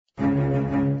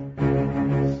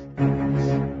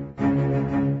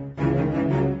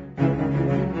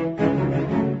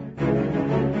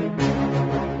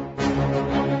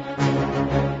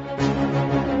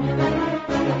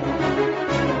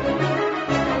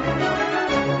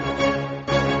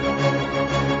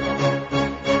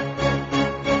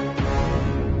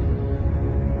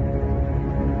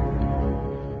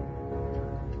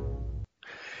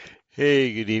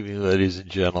Hey, good evening, ladies and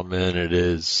gentlemen.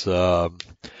 It's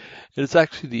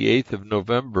actually the 8th of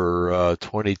November,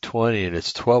 2020, and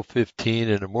it's 12:15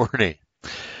 in the morning.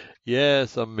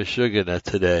 Yes, I'm Michigan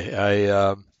today.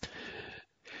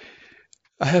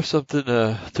 I have something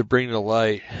to bring to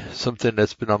light, something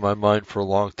that's been on my mind for a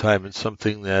long time, and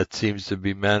something that seems to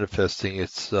be manifesting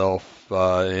itself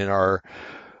in our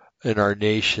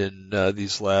nation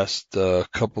these last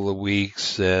couple of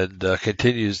weeks, and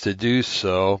continues to do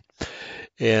so.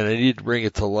 And I need to bring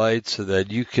it to light so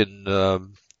that you can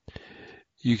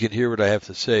hear what I have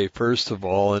to say first of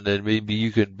all, and then maybe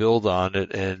you can build on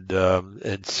it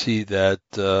and see that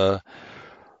uh,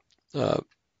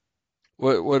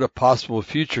 what a possible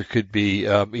future could be,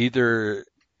 either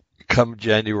come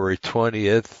January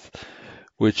 20th,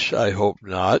 which I hope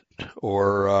not,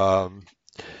 or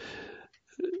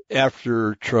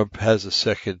after Trump has a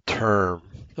second term.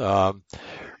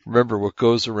 Remember, what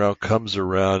goes around comes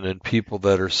around, and people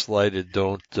that are slighted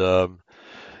don't, or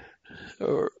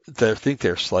that think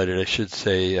they're slighted, I should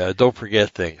say, don't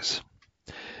forget things.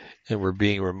 And we're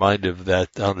being reminded of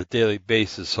that on a daily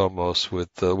basis almost,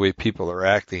 with the way people are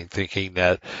acting, thinking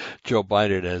that Joe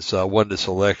Biden has won this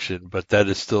election, but that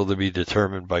is still to be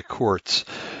determined by courts,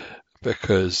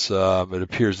 because it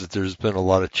appears that there's been a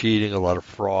lot of cheating, a lot of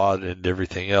fraud, and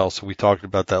everything else. We talked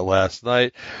about that last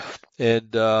night.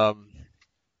 And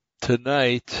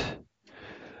tonight,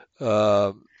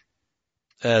 at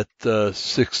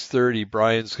 6:30,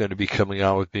 Brian's going to be coming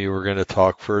on with me. We're going to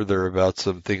talk further about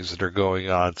some things that are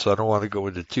going on. So I don't want to go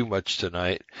into too much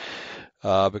tonight,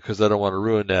 because I don't want to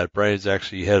ruin that. Brian's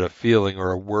actually had a feeling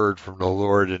or a word from the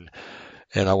Lord, and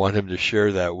I want him to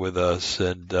share that with us.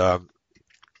 And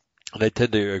I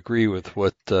tend to agree with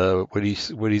what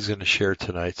he's going to share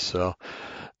tonight. So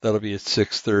that'll be at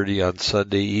 6:30 on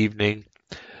Sunday evening.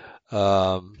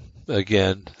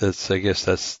 Again, I guess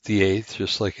that's the 8th,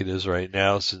 just like it is right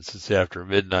now, since it's after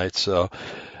midnight. So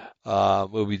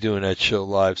we'll be doing that show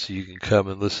live, so you can come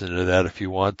and listen to that if you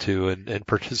want to, and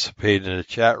participate in a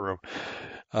chat room.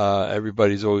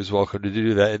 Everybody's always welcome to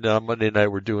do that. And on Monday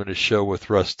night, we're doing a show with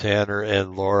Russ Tanner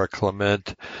and Laura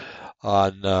Clement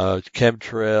on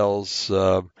chemtrails,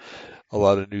 a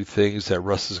lot of new things that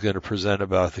Russ is going to present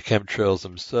about the chemtrails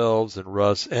themselves, and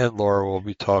Russ and Laura will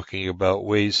be talking about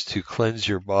ways to cleanse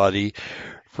your body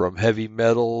from heavy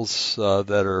metals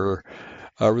that are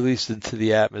released into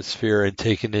the atmosphere and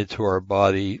taken into our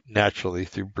body naturally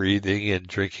through breathing and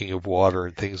drinking of water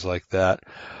and things like that.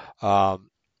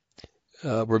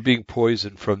 We're being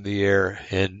poisoned from the air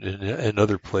and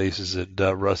other places, and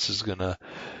Russ is going to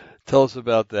tell us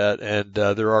about that, and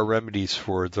there are remedies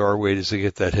for it. There are ways to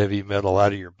get that heavy metal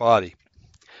out of your body.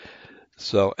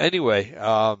 So anyway,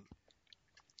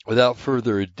 without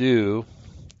further ado,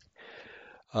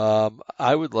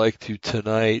 I would like to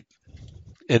tonight,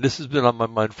 and this has been on my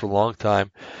mind for a long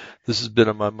time. This has been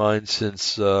on my mind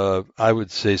since, I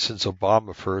would say, since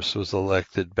Obama first was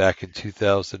elected back in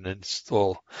 2000 and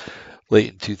still late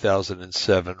in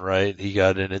 2007, right? He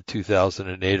got in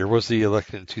 2008, or was he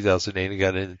elected in 2008 and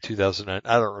got in 2009?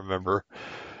 I don't remember.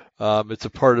 It's a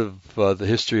part of the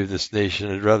history of this nation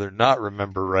I'd rather not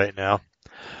remember right now.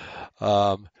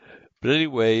 But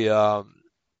anyway,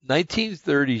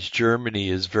 1930s Germany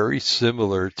is very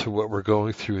similar to what we're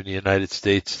going through in the United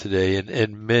States today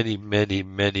in many, many,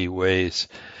 many ways.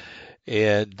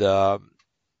 And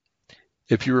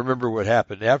if you remember what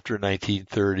happened after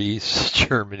 1930s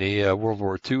Germany, World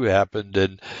War II happened,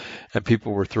 and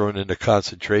people were thrown into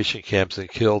concentration camps and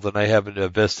killed, and I have a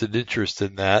vested interest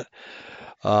in that,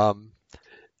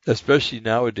 especially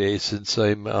nowadays, since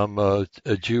I'm a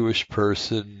Jewish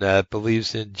person that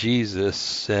believes in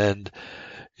Jesus and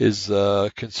is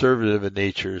conservative in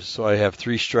nature. So I have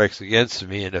 3 strikes against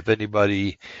me, and if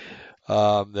anybody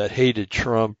that hated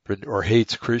Trump or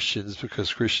hates Christians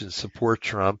because Christians support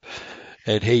Trump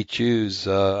and hate Jews,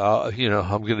 I'm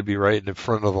going to be right in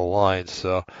front of the line.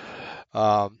 So,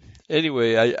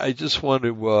 anyway, I just want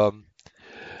to,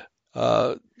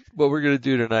 what we're going to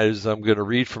do tonight is I'm going to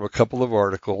read from a couple of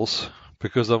articles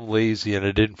because I'm lazy and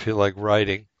I didn't feel like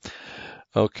writing.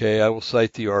 Okay, I will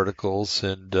cite the articles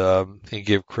and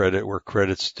give credit where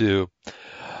credit's due.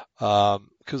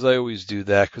 Because I always do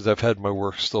that, because I've had my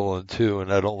work stolen too,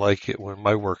 and I don't like it when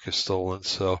my work is stolen.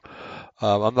 So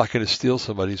I'm not going to steal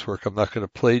somebody's work. I'm not going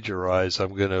to plagiarize.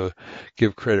 I'm going to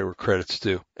give credit where credit's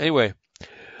due. Anyway,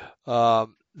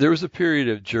 there was a period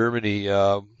of Germany.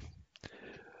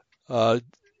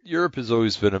 Europe has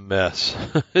always been a mess.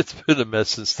 It's been a mess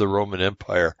since the Roman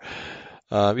Empire.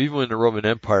 Even when the Roman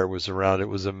Empire was around, it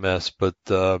was a mess, but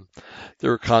there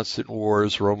were constant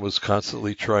wars. Rome was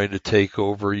constantly trying to take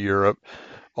over Europe.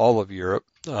 all of Europe.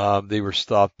 They were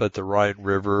stopped at the Rhine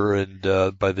River and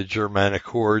by the Germanic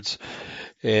hordes,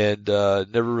 and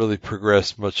never really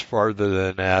progressed much farther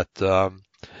than that.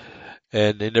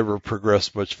 And they never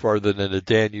progressed much farther than the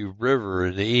Danube River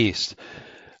in the east.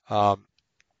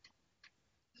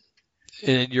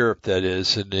 In Europe, that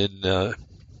is, and in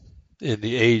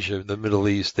the Asia, the Middle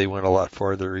East, they went a lot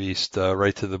farther east,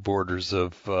 right to the borders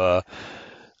of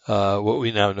what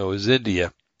we now know as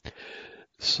India.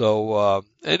 So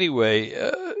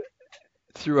anyway,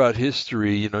 throughout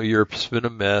history, Europe's been a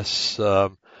mess.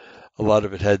 A lot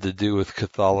of it had to do with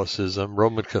Catholicism,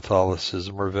 Roman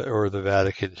Catholicism, or the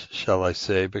Vatican, shall I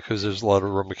say, because there's a lot of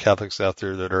Roman Catholics out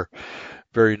there that are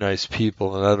very nice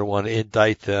people, and I don't want to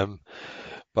indict them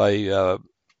by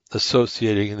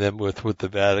associating them with what the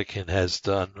Vatican has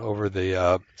done over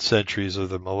the centuries or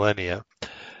the millennia.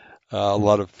 A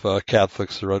lot of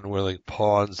Catholics are unwilling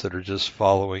pawns that are just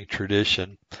following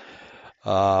tradition,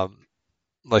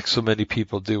 like so many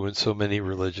people do in so many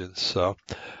religions. So,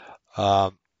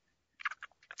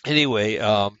 anyway,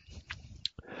 along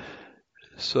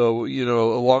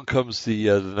comes the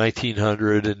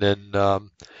 1900, and then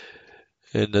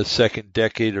in the second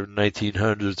decade of the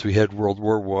 1900s, we had World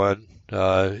War One.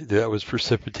 That was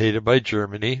precipitated by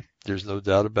Germany. There's no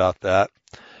doubt about that.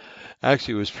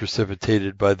 Actually, it was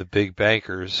precipitated by the big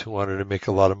bankers who wanted to make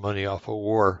a lot of money off of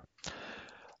war.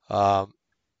 And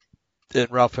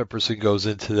Ralph Epperson goes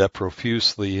into that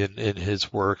profusely in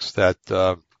his works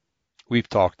that we've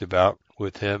talked about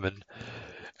with him, and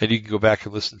you can go back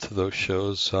and listen to those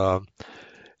shows.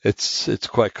 It's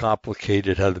quite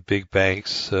complicated how the big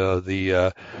banks,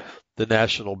 the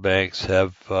national banks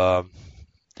have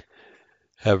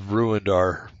ruined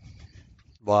our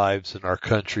lives and our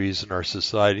countries and our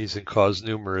societies and caused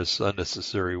numerous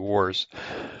unnecessary wars,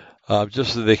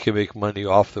 just so they can make money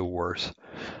off the wars.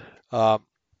 But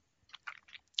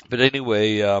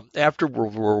anyway, after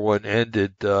World War One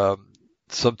ended,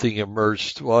 something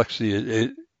emerged. Well,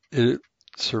 actually, it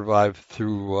survived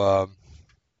through.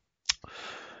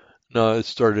 No, it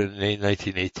started in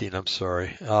 1918. I'm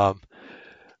sorry.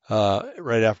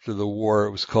 Right after the war,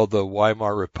 it was called the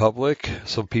Weimar Republic.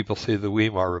 Some people say the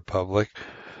Weimar Republic.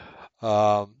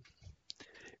 And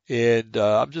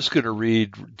I'm just going to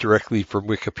read directly from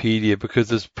Wikipedia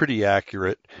because it's pretty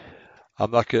accurate.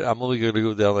 I'm only going to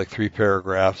go down like 3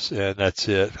 paragraphs, and that's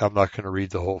it. I'm not going to read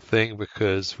the whole thing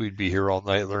because we'd be here all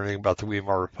night learning about the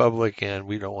Weimar Republic, and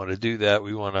we don't want to do that.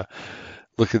 We want to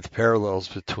look at the parallels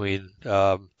between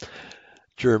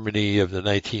Germany of the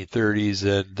 1930s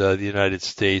and the United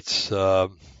States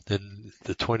in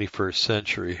the 21st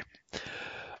century.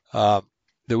 The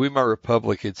Weimar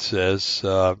Republic, it says,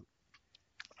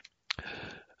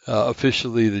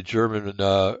 officially the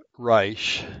German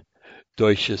Reich,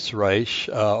 Deutsches Reich,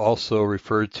 also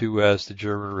referred to as the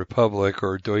German Republic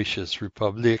or Deutsches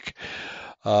Republik,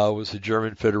 was a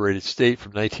German federated state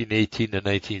from 1918 to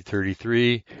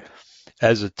 1933.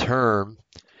 As a term,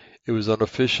 it was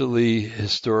unofficially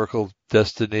historical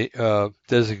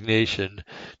designation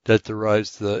that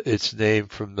derives its name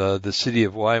from the city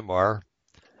of Weimar,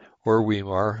 or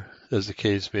Weimar, as the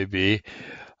case may be,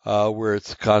 where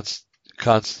its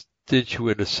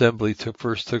Constituent Assembly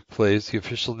first took place. The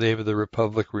official name of the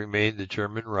republic remained the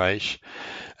German Reich,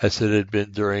 as it had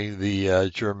been during the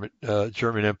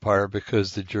German Empire,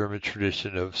 because the German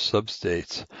tradition of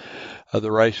substates.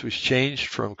 The Reich was changed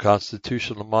from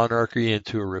constitutional monarchy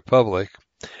into a republic.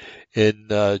 In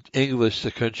English,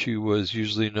 the country was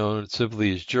usually known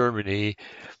simply as Germany,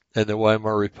 and the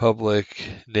Weimar Republic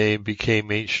name became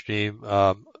mainstream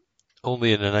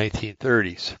only in the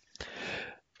 1930s.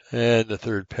 And the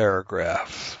third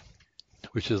paragraph,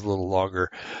 which is a little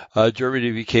longer.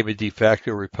 Germany became a de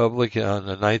facto republic on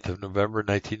the 9th of November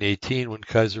 1918 when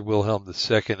Kaiser Wilhelm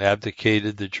II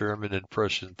abdicated the German and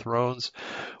Prussian thrones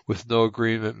with no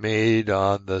agreement made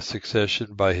on the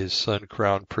succession by his son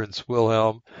Crown Prince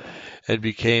Wilhelm, and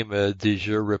became a de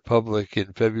jure republic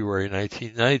in February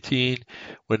 1919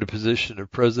 when the position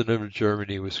of President of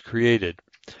Germany was created.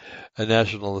 A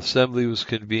National Assembly was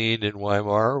convened in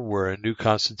Weimar, where a new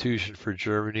constitution for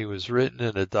Germany was written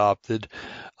and adopted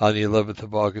on the 11th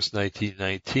of August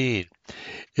 1919.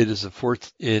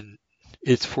 In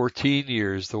its 14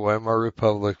 years, the Weimar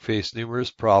Republic faced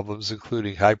numerous problems,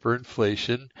 including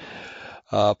hyperinflation,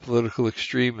 political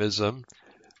extremism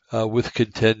with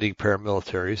contending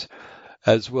paramilitaries,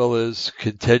 as well as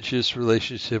contentious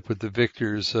relationship with the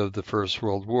victors of the First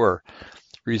World War.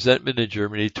 Resentment in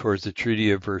Germany towards the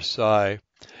Treaty of Versailles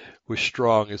was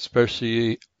strong,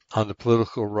 especially on the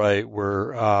political right,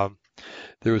 where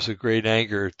there was a great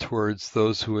anger towards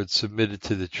those who had submitted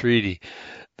to the treaty.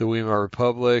 The Weimar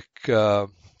Republic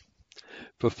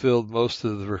fulfilled most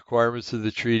of the requirements of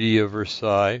the Treaty of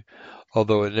Versailles,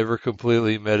 although it never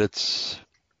completely met its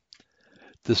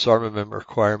disarmament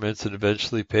requirements and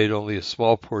eventually paid only a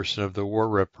small portion of the war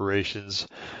reparations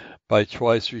by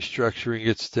twice restructuring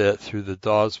its debt through the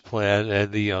Dawes Plan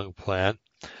and the Young Plan.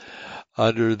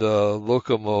 Under the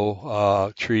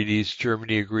Locomo treaties,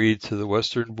 Germany agreed to the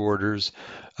western borders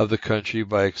of the country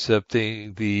by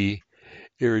accepting the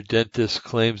irredentist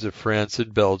claims of France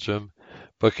and Belgium,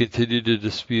 but continued to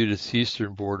dispute its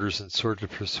eastern borders and sought to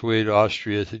persuade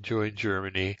Austria to join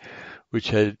Germany, which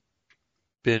had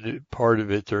been part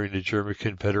of it during the German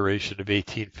Confederation of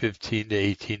 1815 to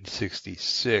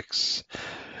 1866.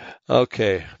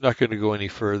 Okay, not going to go any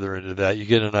further into that. You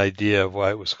get an idea of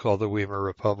why it was called the Weimar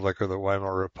Republic or the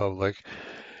Weimar Republic.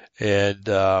 And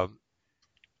as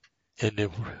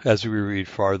we read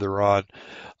farther on,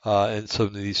 in some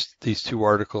of these two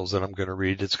articles that I'm going to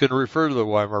read, it's going to refer to the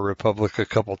Weimar Republic a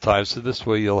couple times. So this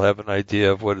way you'll have an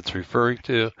idea of what it's referring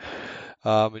to.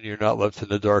 And you're not left in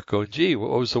the dark going, gee, what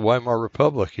was the Weimar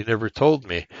Republic? You never told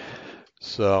me.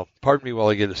 So, pardon me while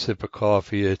I get a sip of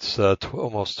coffee. It's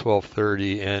almost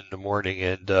 12:30 in the morning,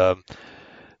 and I'm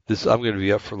going to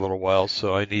be up for a little while,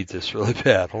 so I need this really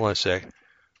bad. Hold on a sec.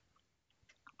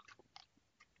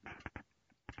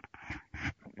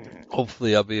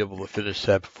 Hopefully, I'll be able to finish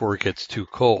that before it gets too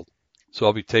cold. So,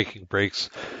 I'll be taking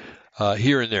breaks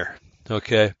here and there.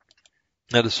 Okay.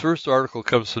 Now, this first article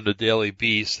comes from the Daily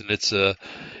Beast, and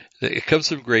it comes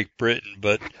from Great Britain,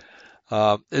 but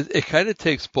it kind of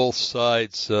takes both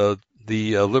sides, the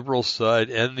liberal side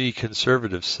and the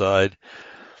conservative side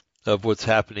of what's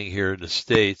happening here in the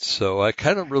States. So I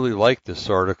kind of really like this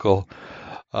article.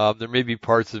 There may be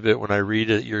parts of it when I read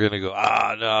it, you're going to go,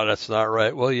 no, that's not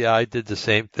right. Well, yeah, I did the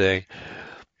same thing.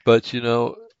 But,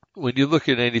 when you look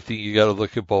at anything, you got to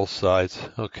look at both sides,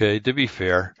 okay, to be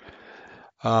fair.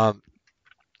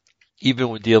 Even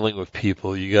when dealing with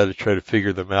people, you got to try to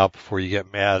figure them out before you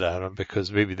get mad at them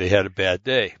because maybe they had a bad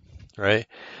day, right?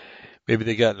 Maybe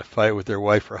they got in a fight with their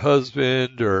wife or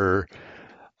husband, or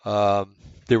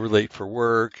they were late for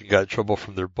work and got in trouble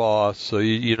from their boss. So,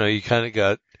 you kind of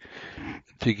got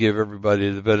to give everybody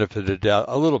the benefit of the doubt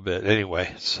a little bit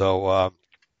anyway. So,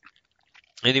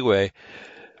 anyway,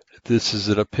 this is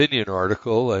an opinion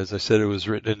article. As I said, it was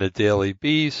written in the Daily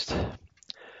Beast.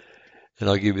 And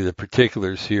I'll give you the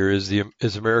particulars here. Is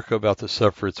America about to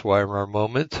suffer its Weimar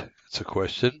moment? It's a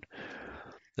question.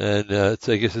 And I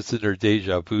guess it's in their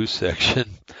deja vu section.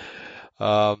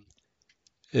 As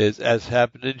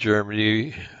happened in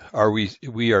Germany,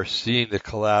 we are seeing the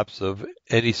collapse of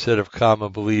any set of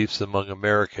common beliefs among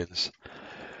Americans.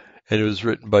 And it was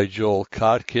written by Joel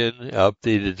Kotkin,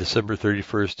 updated December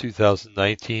 31st,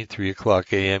 2019, 3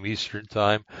 o'clock a.m. Eastern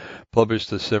Time,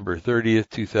 published December 30th,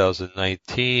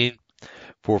 2019.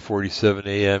 4:47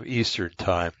 a.m. Eastern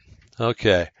Time.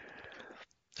 Okay.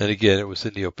 And again, it was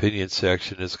in the opinion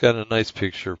section. It's got a nice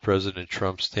picture of President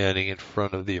Trump standing in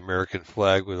front of the American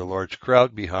flag with a large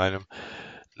crowd behind him,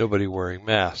 nobody wearing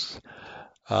masks,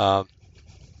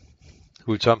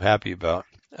 which I'm happy about.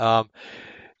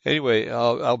 Anyway,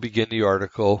 I'll begin the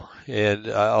article, and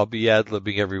I'll be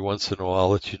ad-libbing every once in a while. I'll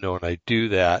let you know when I do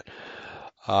that.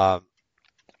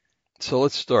 So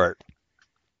let's start.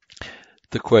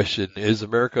 The question, is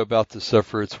America about to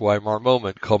suffer its Weimar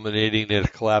moment, culminating in a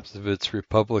collapse of its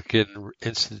Republican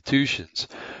institutions?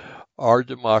 Our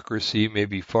democracy may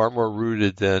be far more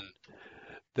rooted than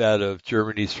that of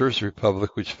Germany's First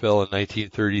Republic, which fell in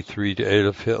 1933 to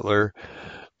Adolf Hitler,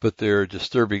 but there are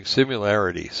disturbing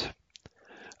similarities.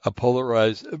 A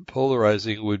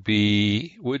polarizing would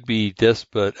be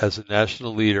despot as a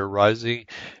national leader, rising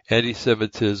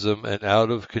anti-Semitism and out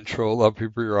of control upper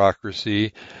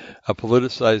bureaucracy, a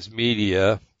politicized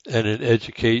media and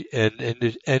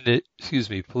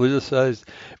politicized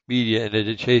media and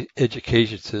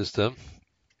education system.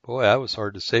 Boy, that was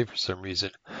hard to say for some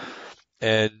reason.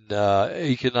 And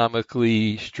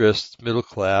economically stressed middle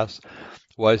class,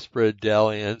 widespread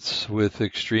dalliance with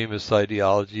extremist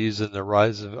ideologies, and the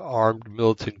rise of armed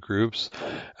militant groups.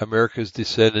 America's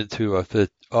descent into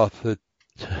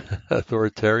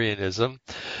authoritarianism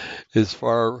is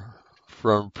far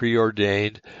from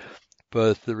preordained,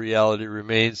 but the reality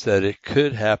remains that it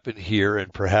could happen here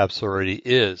and perhaps already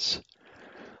is.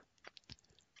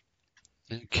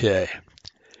 Okay.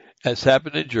 As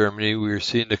happened in Germany, we are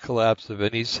seeing the collapse of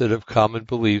any set of common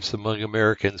beliefs among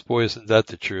Americans. Boy, isn't that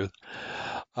the truth?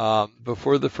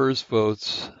 Before the first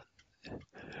votes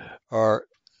are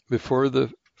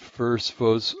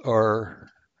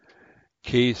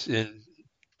case in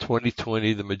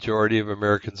 2020, the majority of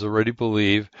Americans already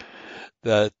believe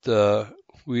that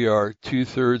we are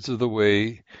 2/3 of the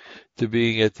way to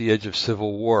being at the edge of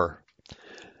civil war.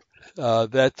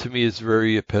 That to me is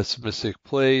very a pessimistic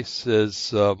place,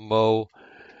 says Mo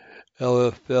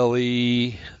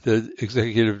Elefeli, the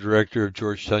executive director of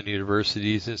Georgetown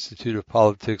University's Institute of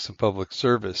Politics and Public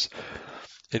Service.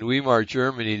 In Weimar,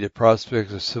 Germany, the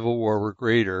prospects of civil war were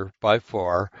greater, by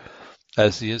far,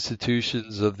 as the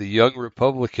institutions of the young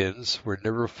Republicans were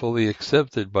never fully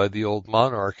accepted by the old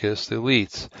monarchist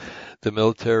elites, the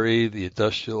military, the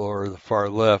industrial, or the far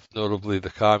left, notably the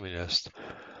communists.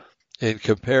 In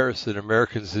comparison,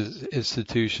 American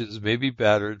institutions may be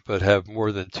battered but have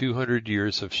more than 200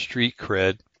 years of street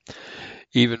cred.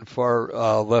 Even far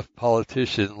left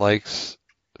politicians like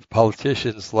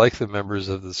the members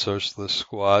of the Socialist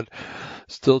Squad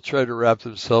still try to wrap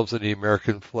themselves in the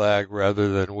American flag rather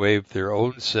than wave their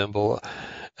own symbol,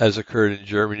 as occurred in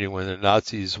Germany when the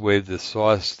Nazis waved the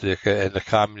swastika and the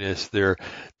communists their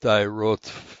Die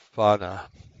Rote Fahne.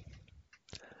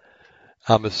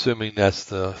 I'm assuming that's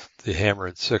the hammer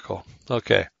and sickle.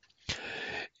 Okay.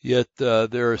 Yet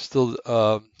there are still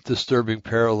disturbing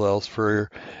parallels, for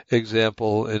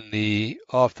example, in the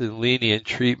often lenient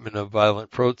treatment of violent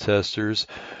protesters,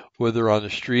 whether on the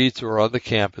streets or on the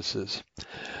campuses.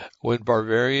 When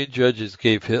Bavarian judges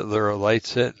gave Hitler a light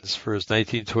sentence for his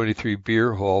 1923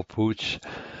 beer hall putsch,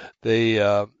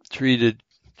 they treated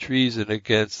treason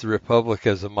against the Republic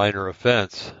as a minor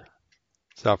offense.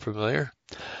 Sound familiar?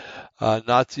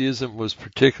 Nazism was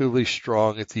particularly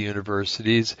strong at the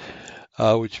universities,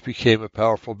 which became a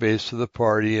powerful base for the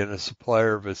party and a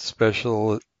supplier of its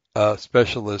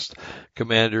specialist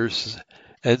commanders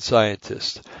and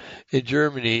scientists. In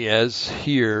Germany, as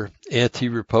here,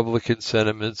 anti-Republican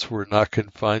sentiments were not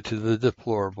confined to the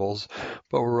deplorables,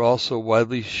 but were also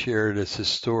widely shared, as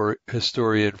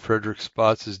historian Frederick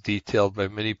Spotz has detailed, by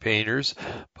many painters,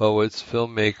 poets,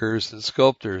 filmmakers, and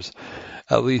sculptors,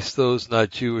 at least those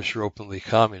not Jewish or openly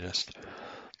communist.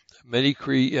 Many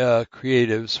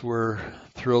creatives were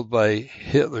thrilled by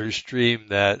Hitler's dream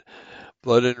that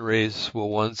blood and race will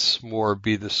once more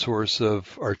be the source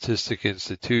of artistic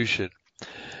institution.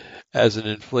 As an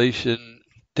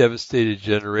inflation-devastated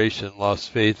generation lost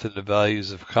faith in the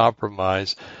values of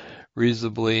compromise,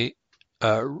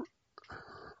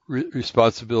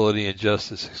 responsibility and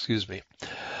justice.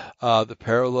 The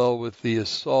parallel with the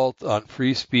assault on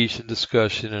free speech and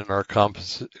discussion in our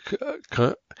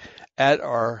at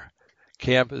our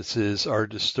campuses are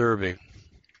disturbing.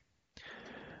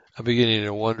 I'm beginning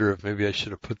to wonder if maybe I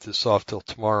should have put this off till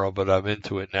tomorrow, but I'm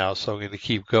into it now, so I'm going to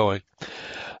keep going.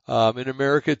 In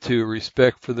America, too,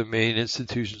 respect for the main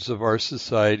institutions of our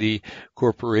society,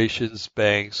 corporations,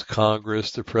 banks,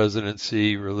 Congress, the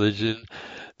presidency, religion,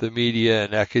 the media,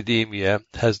 and academia,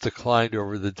 has declined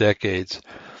over the decades.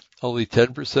 Only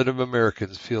 10% of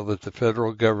Americans feel that the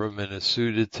federal government is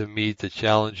suited to meet the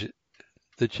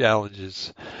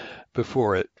challenges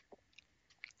before it.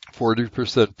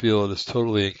 40% feel it is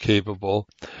totally incapable,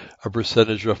 a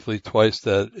percentage roughly twice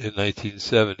that in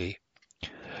 1970.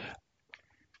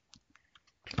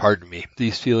 Pardon me.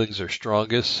 These feelings are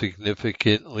strongest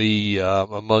significantly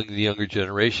among the younger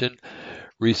generation.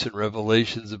 Recent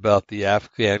revelations about the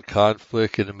Afghan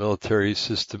conflict and the military's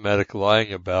systematic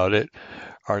lying about it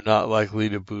are not likely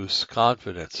to boost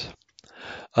confidence.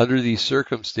 Under these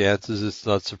circumstances, it's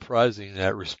not surprising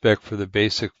that respect for the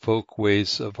basic folk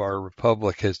ways of our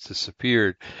republic has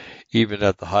disappeared, even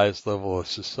at the highest level of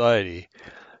society.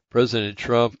 President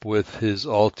Trump, with his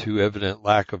all-too-evident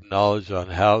lack of knowledge on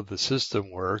how the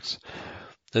system works,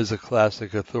 is a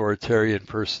classic authoritarian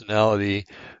personality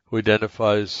who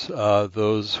identifies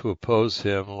those who oppose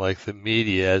him, like the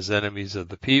media, as enemies of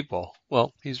the people.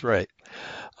 Well, he's right.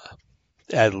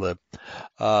 Ad lib.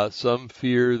 Some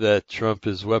fear that Trump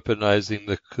is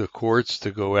weaponizing the courts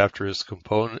to go after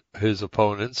his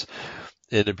opponents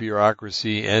in the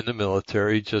bureaucracy and the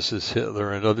military, just as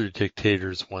Hitler and other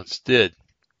dictators once did.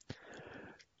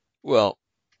 Well,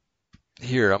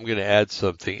 here, I'm going to add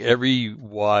something. Every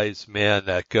wise man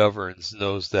that governs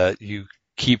knows that you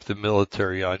keep the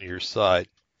military on your side.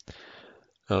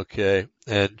 Okay?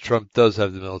 And Trump does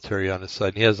have the military on his side.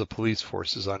 And he has the police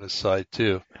forces on his side,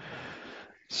 too.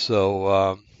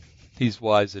 So he's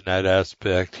wise in that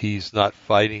aspect. He's not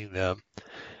fighting them.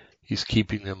 He's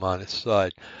keeping them on his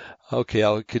side. Okay,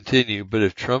 I'll continue. But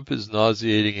if Trump is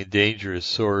nauseating and dangerous,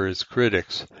 so are his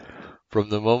critics. From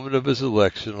the moment of his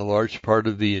election, a large part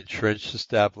of the entrenched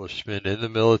establishment in the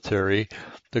military,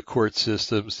 the court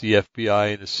systems, the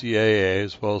FBI, and the CIA,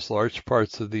 as well as large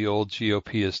parts of the old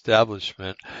GOP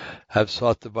establishment, have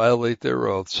sought to violate their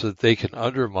oaths so that they can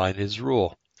undermine his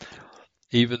rule.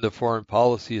 Even the foreign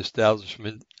policy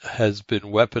establishment has been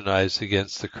weaponized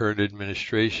against the current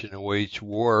administration and waged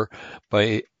war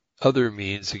by other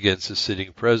means against the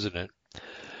sitting president.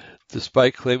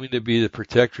 Despite claiming to be the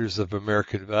protectors of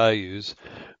American values,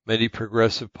 many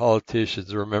progressive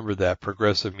politicians, remember that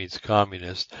progressive means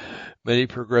communist, many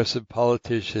progressive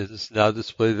politicians now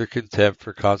display their contempt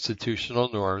for constitutional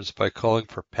norms by calling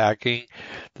for packing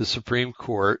the Supreme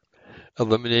Court,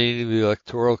 eliminating the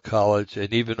Electoral College,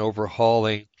 and even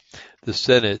overhauling the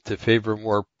Senate to favor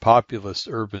more populous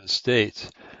urban states.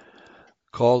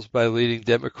 Calls by leading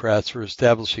Democrats for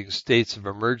establishing states of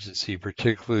emergency,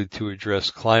 particularly to address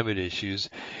climate issues,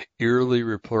 eerily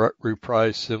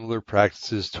reprised similar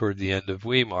practices toward the end of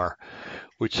Weimar,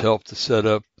 which helped to set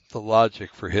up the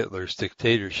logic for Hitler's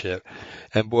dictatorship.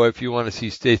 And boy, if you want to see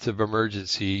states of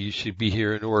emergency, you should be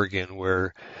here in Oregon,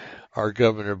 where our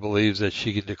governor believes that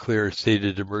she can declare a state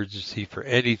of emergency for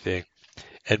anything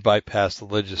and bypass the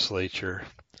legislature.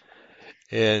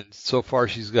 And so far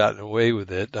she's gotten away with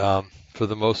it. For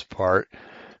the most part,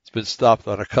 it's been stopped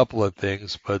on a couple of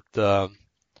things, but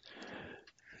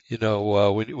when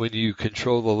you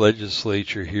control the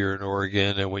legislature here in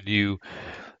Oregon, and when you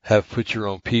have put your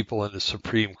own people in the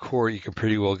Supreme Court, you can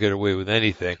pretty well get away with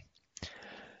anything.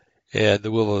 And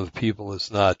the will of the people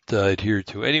is not adhered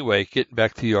to. Anyway, getting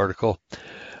back to the article,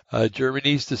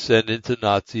 Germany's descent into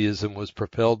Nazism was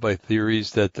propelled by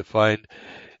theories that defined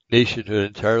nationhood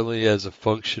entirely as a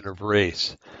function of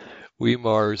race.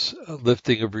 Weimar's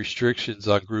lifting of restrictions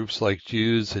on groups like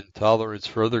Jews and tolerance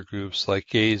for other groups like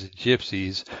gays and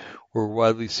gypsies were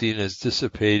widely seen as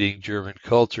dissipating German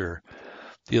culture.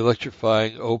 The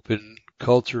electrifying open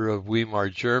culture of Weimar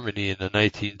Germany in the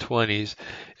 1920s,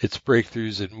 its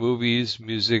breakthroughs in movies,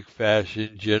 music,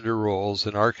 fashion, gender roles,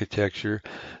 and architecture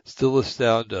still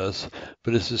astound us,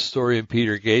 but as historian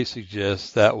Peter Gay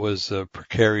suggests, that was a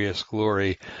precarious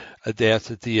glory, a dance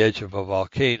at the edge of a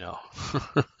volcano.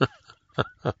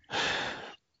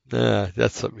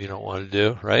 That's something you don't want to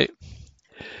do, right?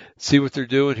 See, what they're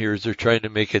doing here is they're trying to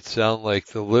make it sound like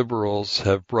the liberals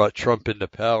have brought Trump into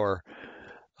power.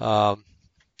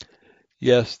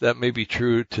 Yes, that may be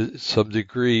true to some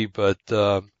degree, but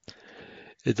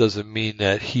it doesn't mean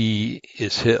that he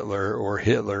is Hitler or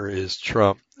Hitler is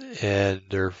Trump, and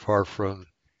they're far from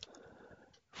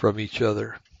each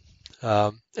other.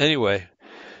 Anyway,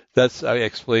 I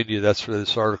explained to you, that's where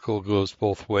this article goes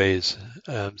both ways.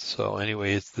 So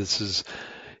anyway, this is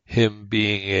him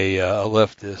being a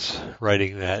leftist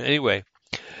writing that. Anyway,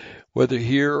 whether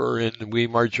here or in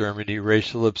Weimar Germany,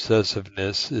 racial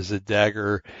obsessiveness is a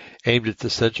dagger aimed at the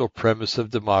central premise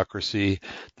of democracy,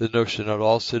 the notion that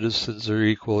all citizens are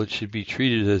equal and should be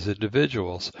treated as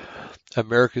individuals.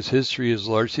 America's history is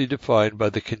largely defined by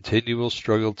the continual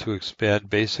struggle to expand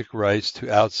basic rights to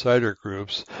outsider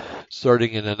groups,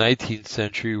 starting in the 19th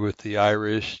century with the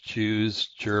Irish, Jews,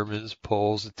 Germans,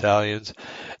 Poles, Italians,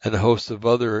 and a host of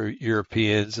other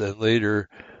Europeans, and later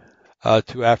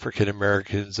to African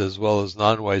Americans as well as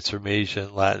non-whites from Asia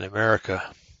and Latin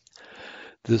America.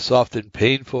 This often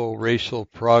painful racial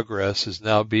progress is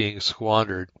now being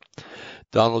squandered.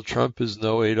 Donald Trump is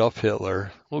no Adolf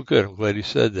Hitler. Well, good. I'm glad you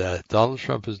said that. Donald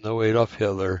Trump is no Adolf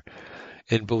Hitler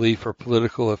in belief or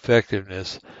political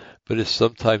effectiveness, but his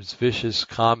sometimes vicious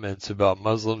comments about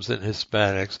Muslims and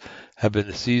Hispanics have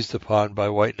been seized upon by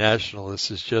white nationalists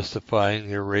as justifying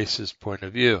their racist point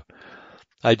of view.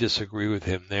 I disagree with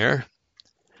him there.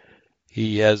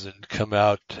 He hasn't come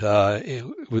out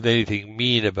with anything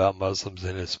mean about Muslims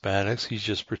and Hispanics. He's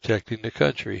just protecting the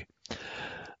country.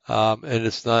 And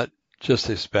it's not just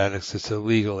Hispanics, it's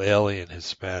illegal alien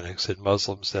Hispanics and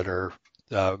Muslims that are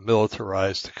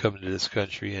militarized to come into this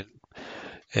country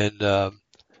and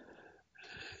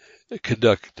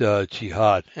conduct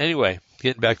jihad. Anyway,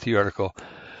 getting back to the article.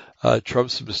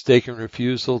 Trump's mistaken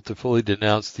refusal to fully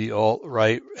denounce the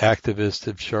alt-right activists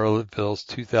of Charlottesville's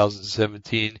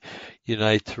 2017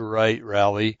 Unite to Right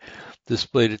rally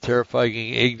displayed a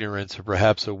terrifying ignorance or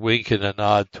perhaps a wink and a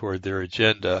nod toward their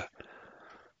agenda.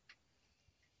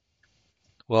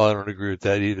 Well, I don't agree with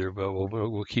that either, but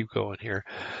we'll keep going here.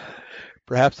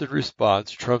 Perhaps in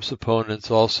response, Trump's opponents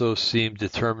also seemed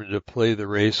determined to play the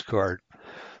race card.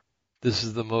 This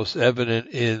is the most evident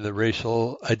in the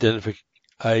racial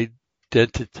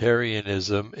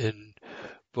identitarianism in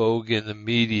vogue in the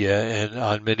media and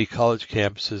on many college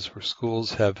campuses where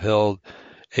schools have held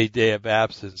a day of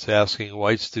absence asking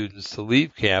white students to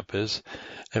leave campus,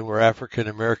 and where African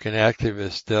American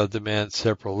activists now demand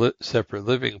separate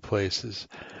living places.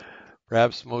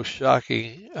 Perhaps most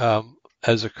shocking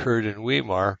as occurred in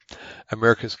Weimar,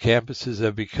 America's campuses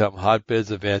have become hotbeds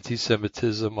of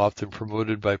anti-Semitism, often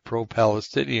promoted by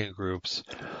pro-Palestinian groups.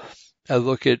 A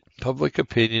look at public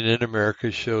opinion in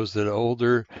America shows that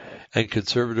older and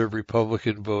conservative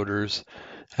Republican voters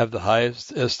have the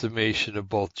highest estimation of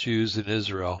both Jews and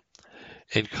Israel.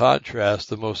 In contrast,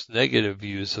 the most negative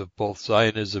views of both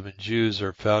Zionism and Jews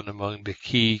are found among the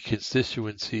key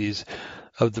constituencies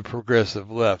of the progressive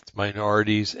left,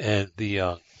 minorities, and the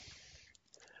young.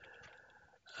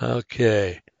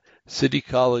 Okay. City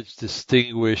College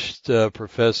distinguished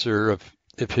professor of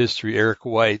history Eric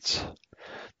Weitz.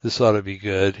 This ought to be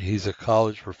good. He's a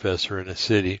college professor in a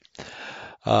city.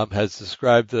 Has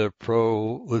described the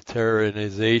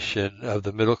proletarianization of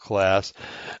the middle class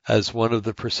as one of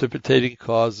the precipitating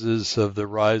causes of the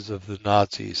rise of the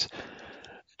Nazis.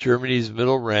 Germany's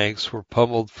middle ranks were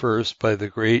pummeled first by the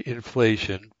great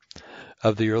inflation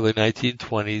of the early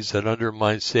 1920s that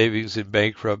undermined savings and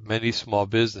bankrupted many small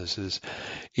businesses.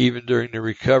 Even during the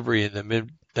recovery in the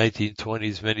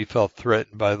mid-1920s, many felt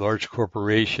threatened by large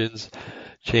corporations,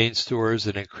 chain stores,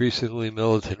 and increasingly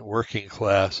militant working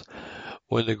class.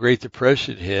 When the Great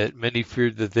Depression hit, many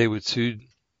feared that they would soon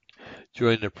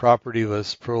join the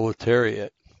propertyless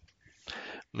proletariat.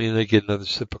 May I get another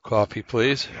sip of coffee,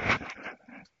 please?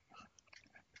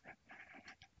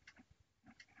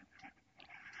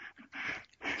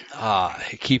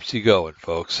 It keeps you going,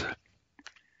 folks.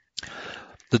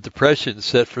 The Depression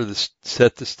set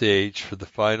the stage for the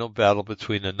final battle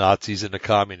between the Nazis and the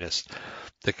Communists.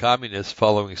 The Communists,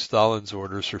 following Stalin's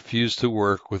orders, refused to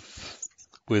work with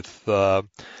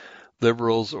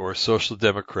liberals or social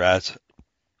democrats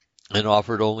and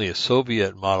offered only a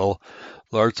Soviet model,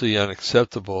 largely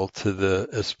unacceptable to the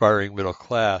aspiring middle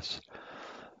class.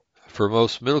 For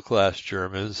most middle-class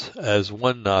Germans, as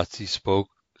one Nazi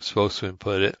spokesman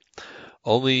put it,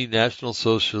 only National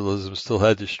Socialism still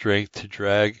had the strength to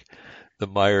drag the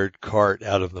mired cart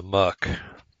out of the muck.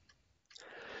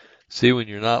 See, when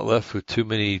you're not left with too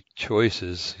many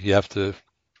choices, you have to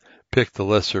pick the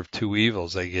lesser of two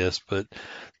evils, I guess, but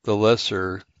the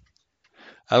lesser,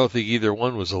 I don't think either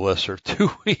one was a lesser of two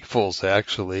evils,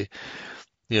 actually.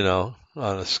 You know,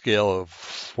 on a scale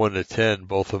of 1 to 10,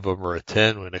 both of them are a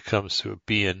 10 when it comes to it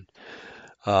being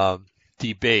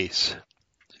debased.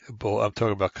 I'm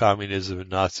talking about communism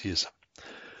and Nazism.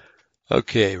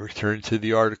 Okay, return to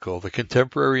the article. The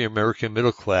contemporary American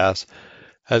middle class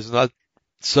has not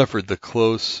suffered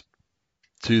close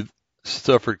to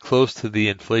the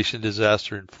inflation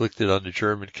disaster inflicted on the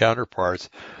German counterparts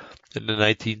in the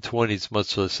 1920s,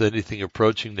 much less anything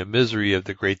approaching the misery of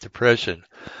the Great Depression.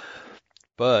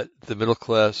 But the middle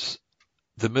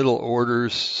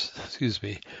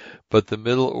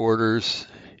orders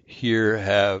here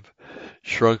have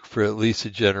shrunk for at least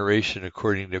a generation,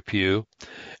 according to Pew,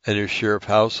 and their share of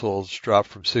households dropped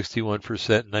from 61%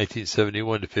 in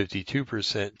 1971 to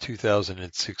 52% in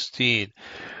 2016,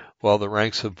 while the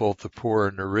ranks of both the poor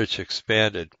and the rich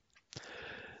expanded.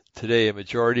 Today, a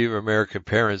majority of American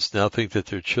parents now think that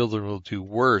their children will do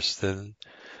worse than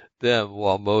them,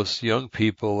 while most young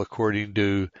people, according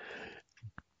to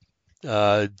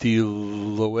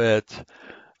Deloitte,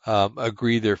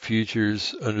 agree their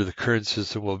futures under the current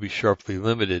system will be sharply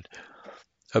limited.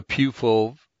 A Pew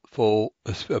poll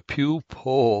finds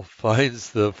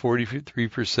the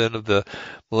 43% of the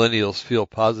millennials feel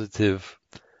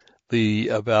positively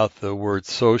about the word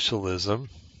socialism,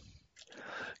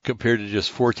 compared to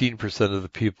just 14% of the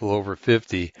people over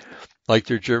 50. Like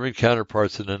their German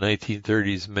counterparts in the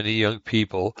 1930s, many young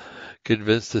people,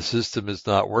 convinced the system is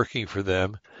not working for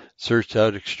them, searched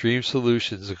out extreme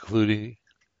solutions, including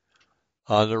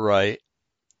on the right.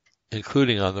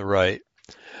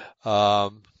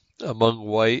 Among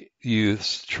white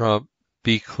youths, Trump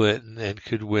beat Clinton and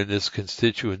could win this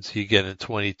constituency again in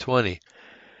 2020.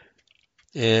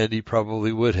 And he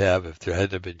probably would have if there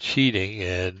hadn't been cheating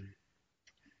and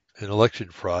an election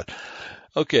fraud.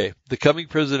 Okay, the coming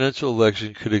presidential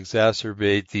election could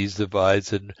exacerbate these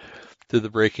divides and to the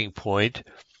breaking point,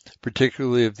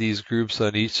 particularly if these groups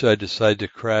on each side decide to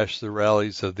crash the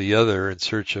rallies of the other in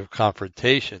search of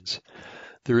confrontations.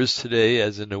 There is today,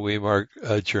 as in the Weimar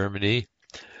Germany,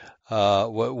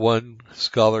 what one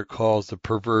scholar calls the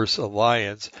perverse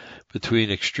alliance between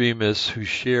extremists who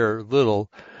share little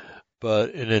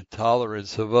but an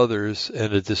intolerance of others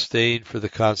and a disdain for the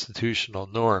constitutional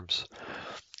norms.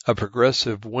 A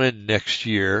progressive win next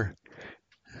year,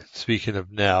 speaking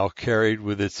of now, carried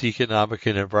with its economic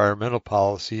and environmental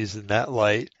policies in that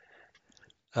light,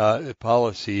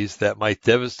 policies that might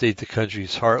devastate the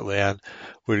country's heartland,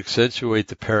 would accentuate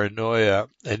the paranoia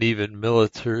and even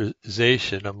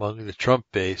militarization among the Trump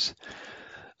base.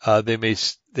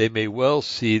 They may well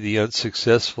see the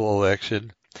unsuccessful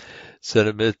election set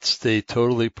amidst a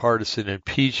totally partisan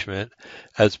impeachment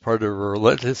as part of a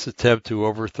relentless attempt to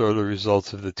overthrow the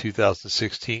results of the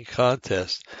 2016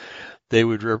 contest. They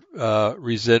would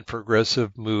resent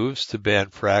progressive moves to ban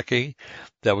fracking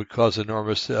that would cause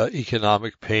enormous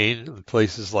economic pain in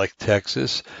places like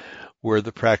Texas, where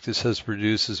the practice has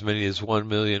produced as many as 1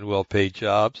 million well-paid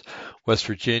jobs, West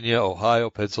Virginia, Ohio,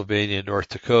 Pennsylvania, and North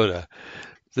Dakota.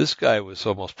 This guy was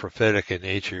almost prophetic in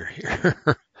nature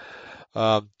here.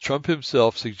 Trump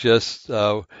himself suggests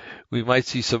we might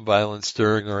see some violence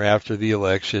during or after the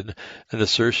election, an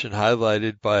assertion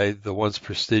highlighted by the once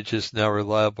prestigious, now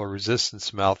reliable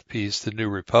resistance mouthpiece, the New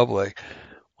Republic.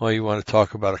 Well, you want to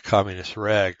talk about a communist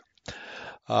rag.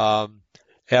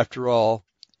 After all,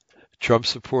 Trump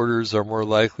supporters are more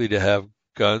likely to have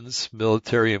guns,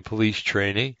 military, and police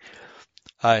training.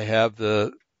 I have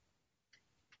the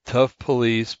tough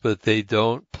police, but they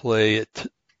don't play it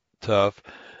tough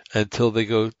until they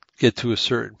get to a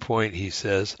certain point, he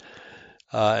says,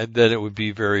 and then it would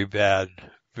be very bad,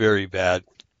 very bad.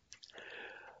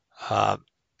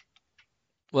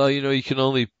 Well, you can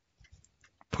only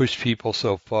push people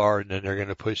so far, and then they're going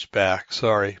to push back.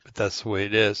 Sorry, but that's the way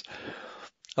it is.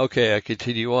 Okay, I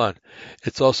continue on.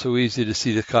 It's also easy to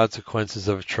see the consequences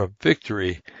of a Trump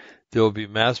victory. There will be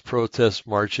mass protest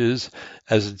marches,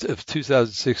 as of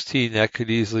 2016 that could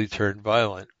easily turn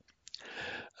violent.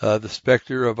 The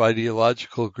specter of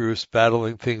ideological groups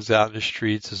battling things out in the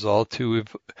streets is all too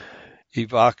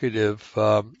evocative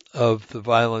of the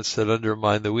violence that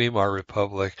undermined the Weimar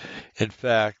Republic. In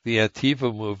fact, the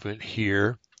Antifa movement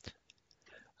here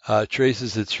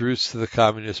traces its roots to the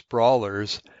communist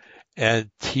brawlers,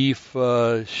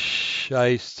 Antifa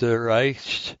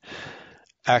Scheißerreich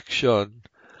action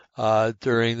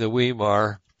during the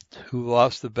Weimar, who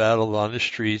lost the battle on the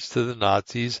streets to the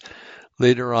Nazis.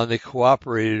 Later on, they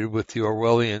cooperated with the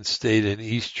Orwellian state in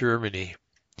East Germany.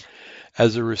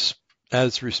 As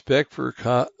respect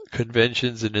for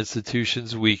conventions and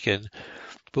institutions weaken,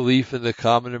 belief in the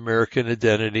common American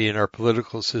identity and our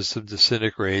political system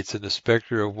disintegrates, and the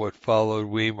specter of what followed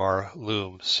Weimar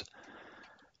looms.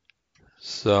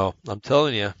 So, I'm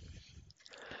telling you,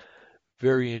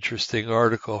 very interesting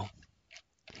article.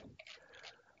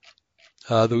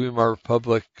 The Weimar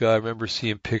Republic, I remember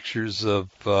seeing pictures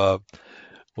of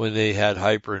when they had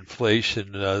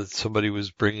hyperinflation. Somebody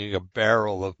was bringing a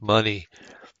barrel of money,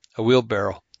 a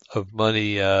wheelbarrow of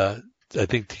money, I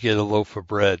think to get a loaf of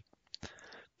bread.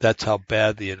 That's how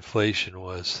bad the inflation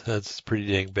was. That's pretty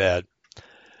dang bad.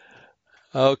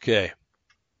 Okay.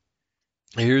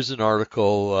 Here's an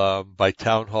article by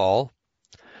Town Hall.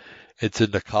 It's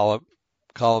in the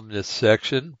columnist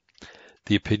section,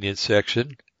 the opinion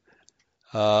section.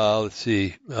 Let's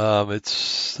see.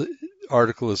 The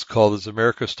article is called "Is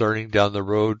America Starting Down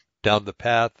the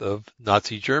Path of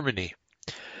Nazi Germany?"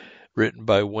 Written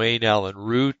by Wayne Allen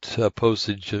Root,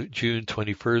 posted June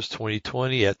 21st,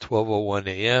 2020 at 12:01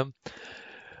 a.m.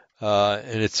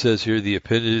 And it says here, the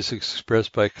opinion is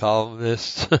expressed by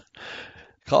columnists.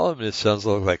 Columnist sounds a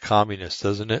little like communist,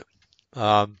 doesn't it?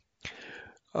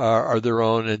 Are their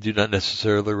own and do not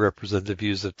necessarily represent the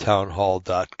views of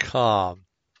townhall.com.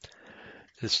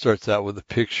 It starts out with a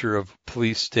picture of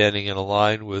police standing in a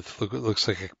line with what looks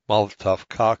like a Molotov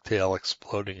cocktail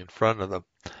exploding in front of them.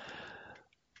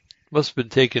 Must have been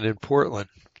taken in Portland.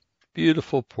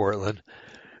 Beautiful Portland,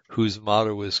 whose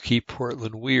motto is "Keep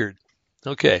Portland Weird."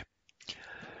 Okay.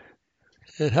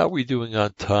 And how are we doing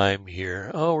on time here?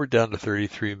 Oh, we're down to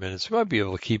 33 minutes. We might be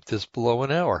able to keep this below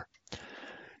an hour.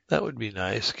 That would be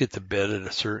nice. Get to bed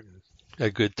at a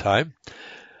good time.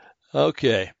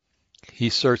 Okay. He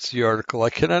starts the article, "I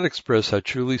cannot express how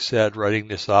truly sad writing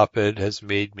this op-ed has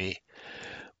made me.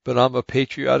 But I'm a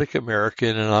patriotic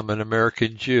American and I'm an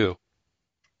American Jew."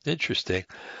 Interesting.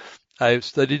 "I have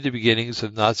studied the beginnings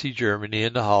of Nazi Germany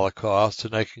and the Holocaust,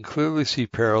 and I can clearly see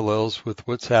parallels with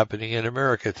what's happening in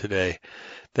America today.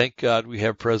 Thank God we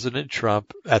have President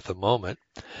Trump at the moment,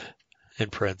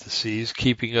 in parentheses,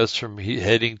 keeping us from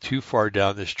heading too far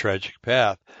down this tragic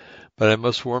path. But I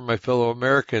must warn my fellow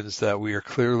Americans that we are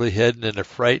clearly heading in a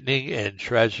frightening and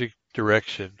tragic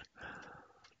direction."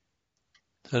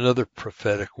 Another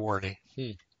prophetic warning.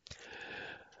 He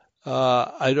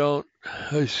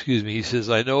says,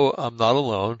 "I know I'm not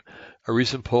alone. A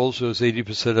recent poll shows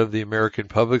 80% of the American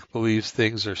public believes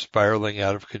things are spiraling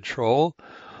out of control.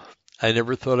 I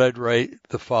never thought I'd write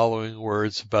the following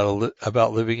words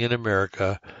about living in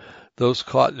America. Those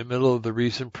caught in the middle of the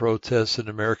recent protests in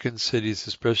American cities,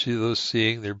 especially those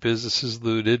seeing their businesses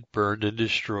looted, burned, and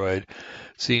destroyed,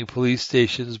 seeing police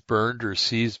stations burned or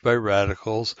seized by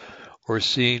radicals, or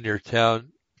seeing their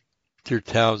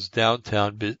town's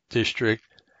downtown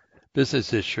business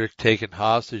district taken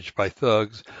hostage by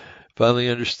thugs finally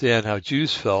understand how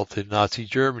Jews felt in Nazi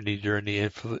Germany during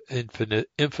the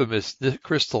infamous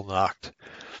Kristallnacht.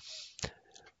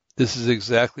 This is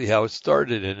exactly how it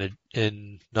started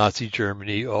in Nazi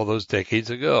Germany all those decades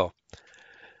ago.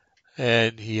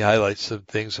 And he highlights some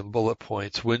things in bullet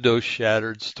points. Windows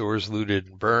shattered, stores looted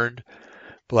and burned,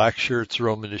 black shirts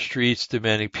roaming the streets,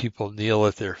 demanding people kneel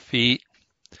at their feet.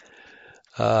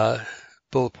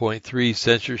 Bullet point 3,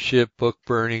 censorship, book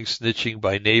burning, snitching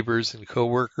by neighbors and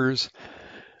coworkers.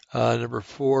 Number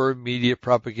 4, media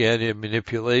propaganda and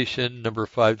manipulation. Number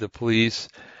 5, the police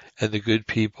and the good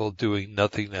people doing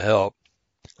nothing to help.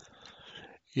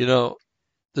 You know,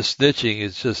 the snitching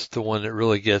is just the one that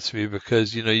really gets me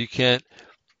because, you know, you can't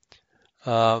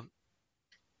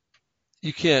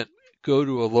go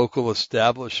to a local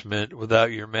establishment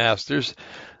without your mask.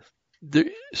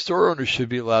 The store owners should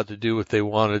be allowed to do what they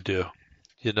want to do,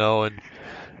 you know, and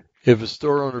if a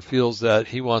store owner feels that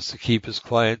he wants to keep his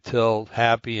clientele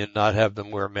happy and not have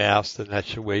them wear masks, then that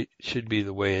should be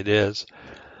the way it is.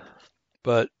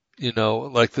 But, you know,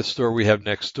 like the store we have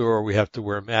next door, we have to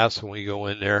wear masks when we go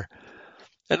in there.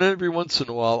 And then every once in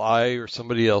a while, I or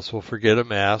somebody else will forget a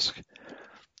mask,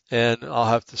 and I'll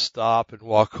have to stop and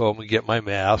walk home and get my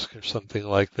mask or something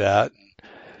like that.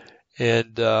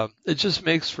 And it just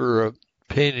makes for a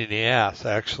pain in the ass,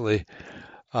 actually.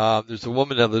 There's a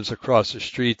woman that lives across the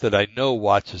street that I know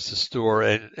watches the store,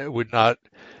 and I would not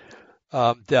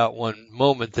doubt one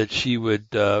moment that she would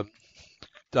dial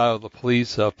the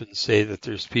police up and say that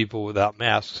there's people without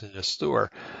masks in the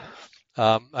store.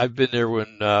 I've been there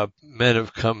when men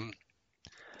have come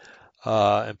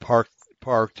and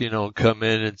parked, you know, and come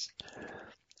in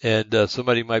and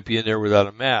somebody might be in there without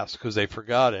a mask because they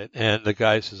forgot it. And the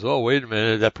guy says, "Oh, wait a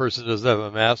minute, that person doesn't have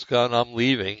a mask on. I'm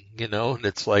leaving," you know. And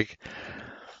it's like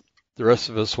the rest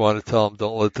of us want to tell them,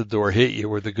 "Don't let the door hit you,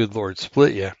 or the good Lord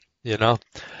split you," you know.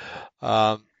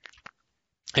 I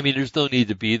mean, there's no need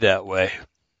to be that way.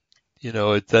 You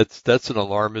know, that's an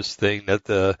alarmist thing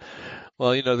that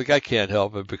well, you know, the guy can't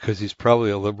help it because he's probably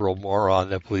a liberal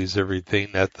moron that believes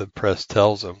everything that the press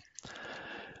tells him.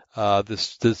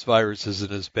 This virus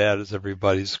isn't as bad as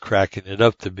everybody's cracking it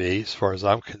up to be, as far as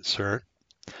I'm concerned.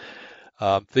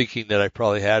 Thinking that I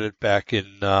probably had it back in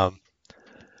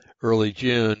early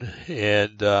June,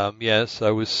 and yes,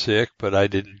 I was sick, but I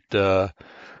didn't die.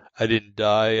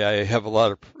 I have a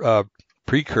lot of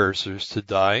precursors to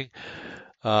dying.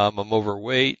 I'm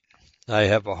overweight. I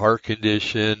have a heart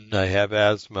condition. I have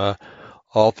asthma,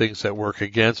 all things that work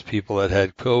against people that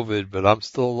had COVID, but I'm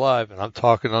still alive and I'm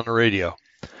talking on the radio.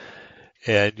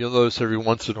 And you'll notice every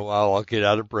once in a while I'll get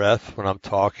out of breath when I'm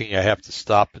talking. I have to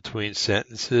stop between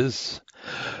sentences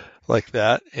like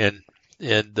that and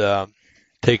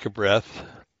take a breath.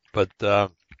 But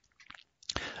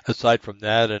aside from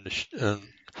that and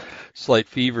slight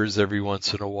fevers every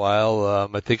once in a while,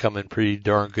 I think I'm in pretty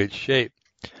darn good shape.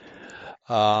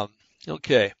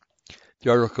 Okay. The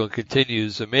article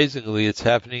continues, amazingly, it's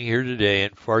happening here today,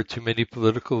 and far too many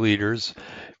political leaders,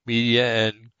 media,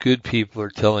 and good people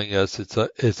are telling us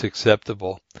it's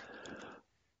acceptable.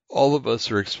 All of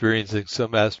us are experiencing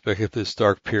some aspect of this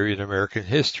dark period in American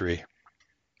history.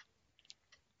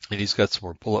 And he's got some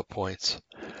more bullet points.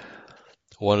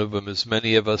 One of them is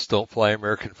many of us don't fly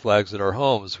American flags at our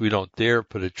homes. We don't dare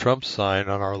put a Trump sign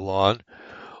on our lawn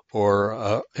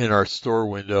or in our store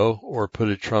window, or put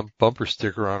a Trump bumper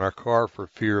sticker on our car for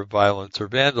fear of violence or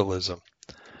vandalism.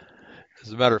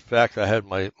 As a matter of fact, I had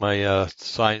my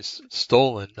signs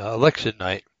stolen election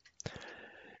night,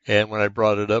 and when I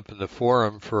brought it up in the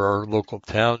forum for our local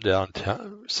town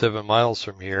downtown, 7 miles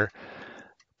from here,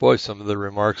 boy, some of the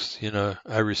remarks, you know,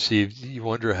 I received, you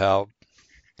wonder how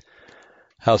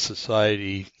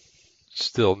society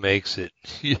still makes it.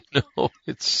 You know,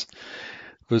 it's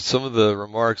with some of the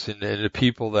remarks and the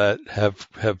people that have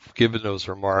given those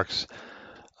remarks,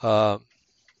 you know,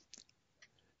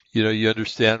 you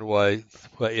understand why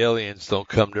aliens don't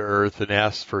come to Earth and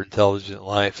ask for intelligent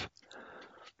life,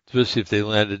 especially if they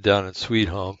landed down in Sweet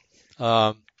Home.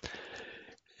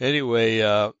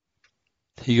 Anyway,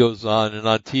 he goes on, and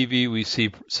on TV we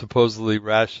see supposedly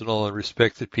rational and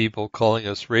respected people calling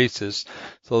us racist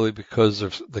solely because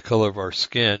of the color of our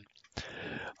skin.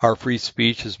 Our free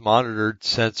speech is monitored,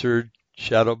 censored,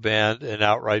 shadow banned, and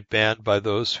outright banned by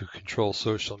those who control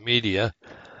social media.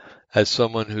 As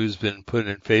someone who's been put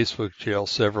in Facebook jail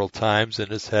several times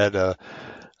and has had a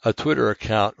Twitter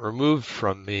account removed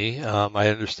from me, I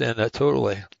understand that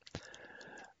totally.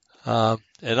 And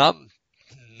I'm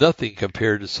nothing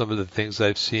compared to some of the things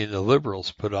I've seen the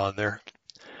liberals put on there.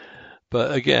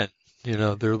 But again,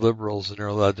 they're liberals and they're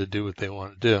allowed to do what they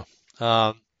want to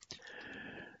do.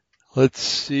 Let's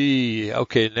see.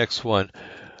 Okay, next one.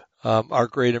 Our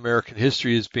great American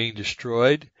history is being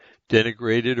destroyed,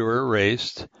 denigrated, or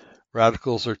erased.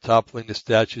 Radicals are toppling the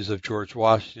statues of George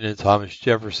Washington, Thomas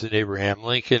Jefferson, Abraham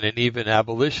Lincoln, and even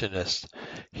abolitionists,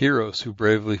 heroes who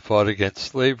bravely fought against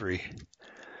slavery.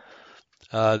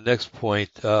 Next point,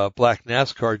 black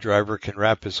NASCAR driver can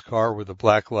wrap his car with a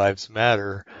Black Lives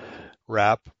Matter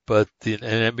wrap, but an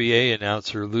NBA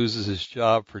announcer loses his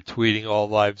job for tweeting All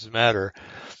Lives Matter,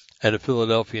 and a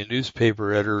Philadelphia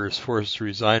newspaper editor is forced to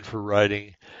resign for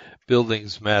writing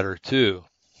Buildings Matter Too,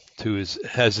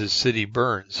 as his city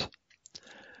burns.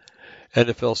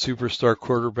 NFL superstar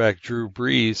quarterback Drew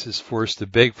Brees is forced to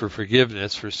beg for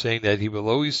forgiveness for saying that he will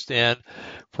always stand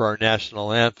for our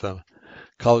national anthem.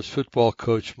 College football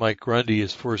coach Mike Grundy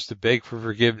is forced to beg for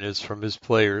forgiveness from his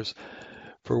players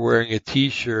for wearing a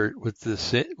T-shirt with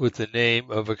the name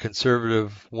of a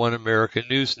conservative One American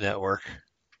news network,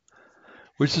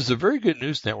 which is a very good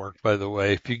news network, by the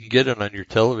way. If you can get it on your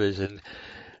television,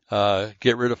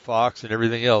 get rid of Fox and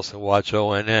everything else and watch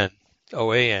OANN.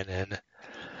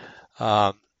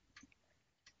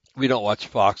 We don't watch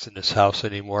Fox in this house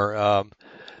anymore.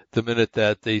 The minute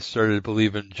that they started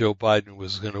believing Joe Biden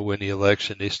was going to win the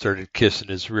election, they started kissing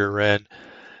his rear end,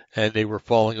 and they were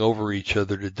falling over each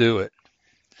other to do it.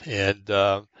 And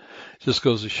just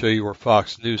goes to show you where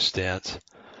Fox News stands.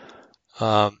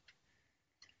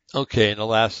 Okay, and the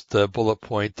last bullet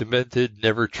point, demented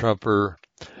never-Trumper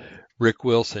Rick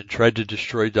Wilson tried to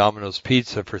destroy Domino's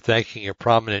Pizza for thanking a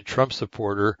prominent Trump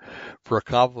supporter for a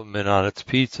compliment on its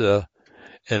pizza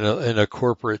in a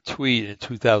corporate tweet in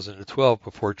 2012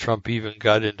 before Trump even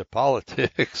got into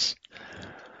politics.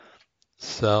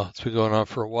 So it's been going on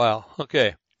for a while.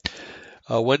 Okay.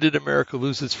 When did America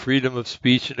lose its freedom of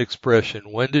speech and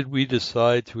expression? When did we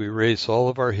decide to erase all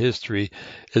of our history?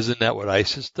 Isn't that what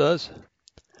ISIS does?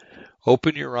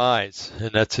 Open your eyes,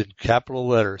 and that's in capital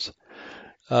letters.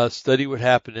 Study what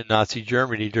happened in Nazi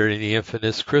Germany during the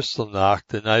infamous Kristallnacht,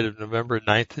 the night of November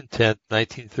 9th and 10th,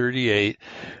 1938,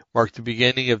 marked the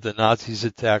beginning of the Nazis'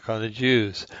 attack on the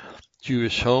Jews.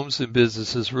 Jewish homes and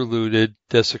businesses were looted,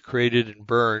 desecrated, and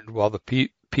burned, while the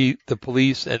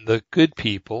police and the good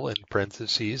people, in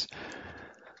parentheses,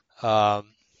 or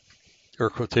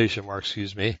quotation marks,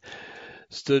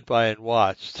 stood by and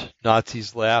watched.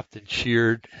 Nazis laughed and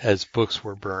cheered as books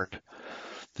were burned.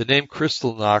 The name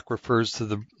Kristallnacht refers to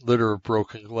the litter of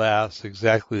broken glass,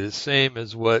 exactly the same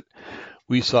as what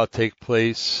we saw take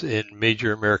place in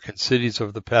major American cities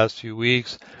over the past few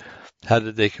weeks. How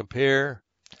did they compare?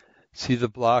 See the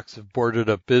blocks of boarded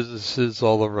up businesses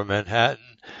all over Manhattan.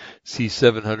 See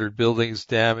 700 buildings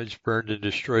damaged, burned, and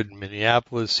destroyed in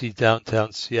Minneapolis. See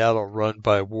downtown Seattle run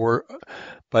by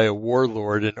a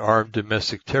warlord and armed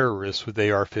domestic terrorists with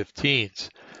AR-15s.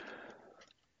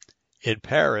 In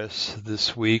Paris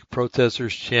this week,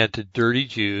 protesters chanted "Dirty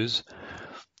Jews."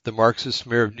 The Marxist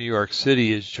mayor of New York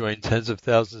City has joined tens of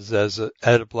thousands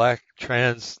at a Black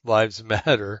Trans Lives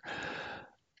Matter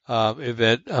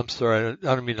event. I'm sorry, I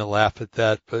don't mean to laugh at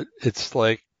that, but it's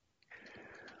like,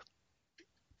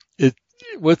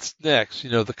 what's next?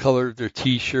 The color of their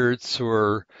T-shirts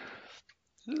or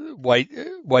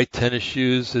white tennis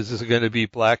shoes. Is this going to be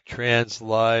Black Trans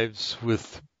Lives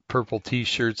with purple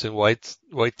T-shirts and white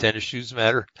tennis shoes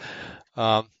matter?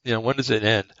 When does it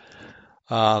end?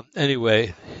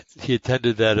 Anyway, he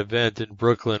attended that event in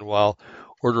Brooklyn while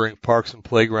ordering parks and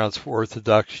playgrounds for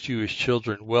Orthodox Jewish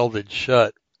children welded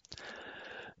shut.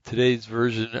 Today's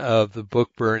version of the book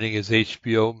burning is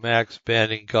HBO Max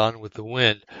banning Gone with the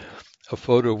Wind, a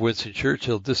photo of Winston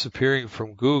Churchill disappearing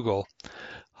from Google,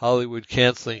 Hollywood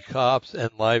canceling Cops,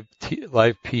 and live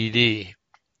PD.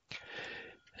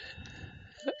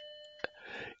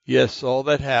 Yes, all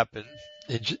that happened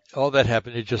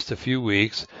in just a few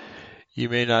weeks. You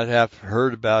may not have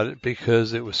heard about it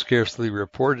because it was scarcely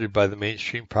reported by the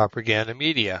mainstream propaganda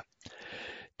media.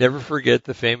 Never forget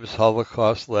the famous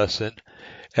Holocaust lesson.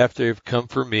 After they've come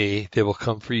for me, they will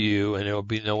come for you, and there will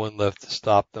be no one left to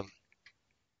stop them.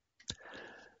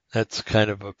 That's kind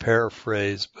of a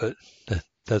paraphrase, but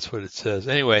that's what it says.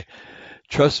 Anyway,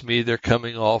 trust me, they're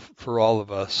coming for all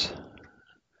of us.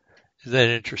 Isn't that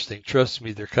interesting? Trust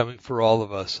me, they're coming for all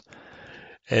of us.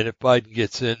 And if Biden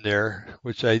gets in there,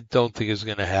 which I don't think is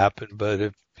going to happen, but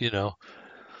if,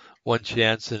 one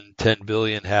chance in 10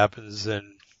 billion happens and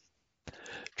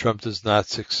Trump does not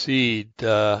succeed,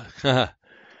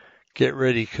 get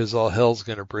ready because all hell's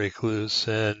going to break loose.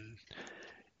 And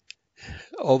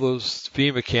all those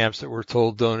FEMA camps that we're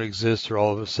told don't exist are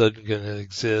all of a sudden going to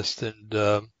exist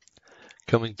and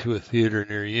coming to a theater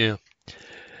near you.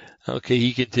 Okay,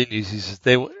 he continues. He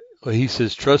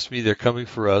says, trust me, they're coming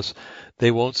for us.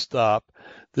 They won't stop.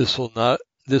 This will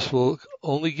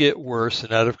only get worse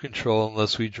and out of control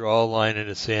unless we draw a line in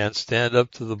the sand, stand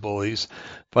up to the bullies,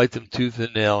 fight them tooth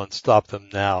and nail, and stop them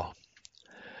now.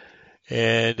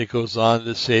 And it goes on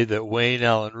to say that Wayne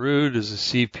Allen Root is a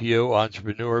CPO,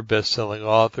 entrepreneur, best-selling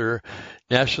author,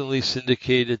 nationally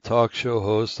syndicated talk show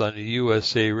host on the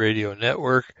USA Radio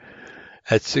Network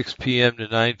at 6 p.m. to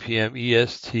 9 p.m.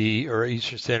 EST or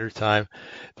Eastern Standard Time,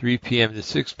 3 p.m. to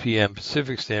 6 p.m.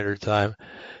 Pacific Standard Time.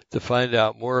 To find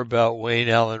out more about Wayne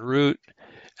Allen Root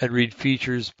and read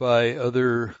features by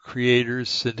other creators,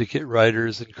 syndicate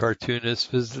writers, and cartoonists,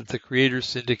 visit the Creators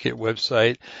Syndicate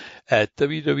website at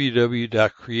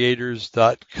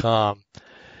www.creators.com.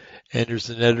 And there's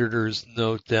an editor's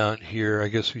note down here. I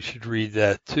guess we should read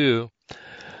that too.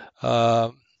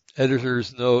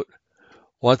 Editor's note: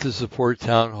 want to support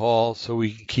Town Hall so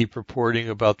we can keep reporting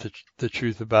about the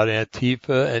truth about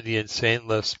Antifa and the insane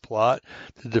left's plot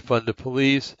to defund the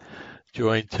police.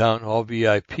 Join Town Hall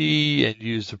VIP and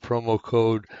use the promo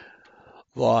code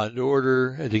Law and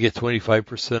Order and to get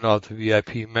 25% off the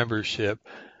VIP membership.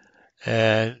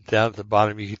 And down at the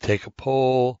bottom you can take a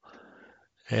poll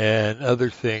and other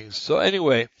things. So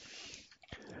anyway,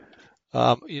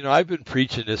 I've been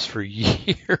preaching this for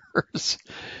years.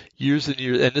 Years and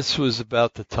years, and this was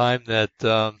about the time that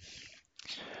that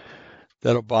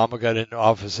Obama got into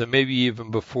office, and maybe even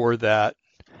before that.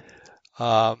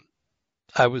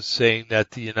 I was saying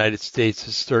that the United States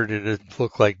has started to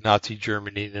look like Nazi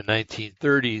Germany in the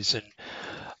 1930s, and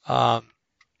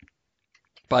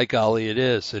by golly, it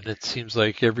is. And it seems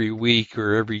like every week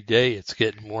or every day it's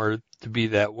getting more to be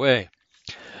that way.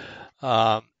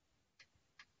 And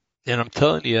I'm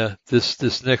telling you,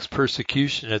 this next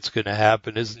persecution that's going to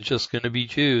happen isn't just going to be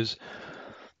Jews.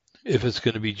 If it's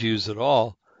going to be Jews at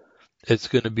all, it's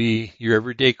going to be your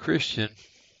everyday Christian.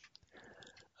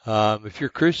 If you're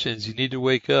Christians, you need to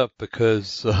wake up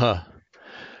because there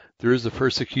is a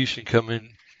persecution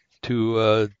coming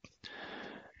to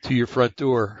your front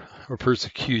door, or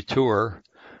persecutor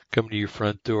coming to your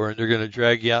front door, and they're going to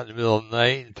drag you out in the middle of the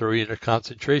night and throw you in a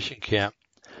concentration camp,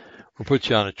 or put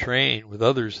you on a train with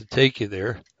others to take you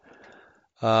there.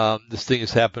 This thing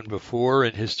has happened before,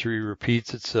 and history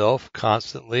repeats itself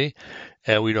constantly,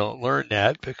 and we don't learn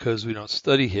that because we don't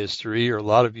study history, or a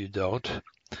lot of you don't.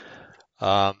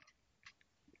 A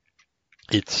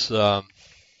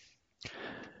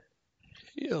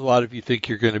lot of you think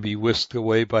you're going to be whisked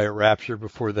away by a rapture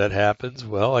before that happens.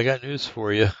 Well, I got news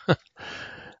for you.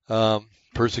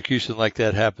 Persecution like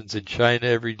that happens in China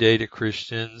every day to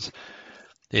Christians,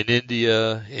 in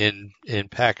India, in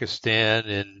Pakistan,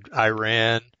 in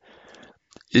Iran,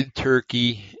 in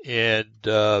Turkey, and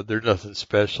they're nothing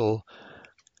special.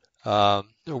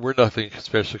 We're nothing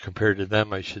special compared to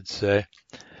them, I should say.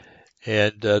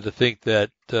 And to think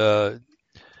that a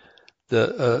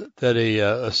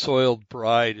soiled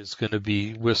bride is going to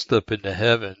be whisked up into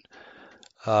heaven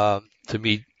to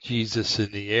meet Jesus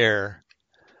in the air,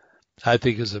 I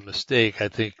think is a mistake. I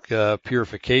think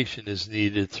purification is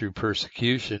needed through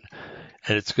persecution,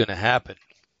 and it's going to happen.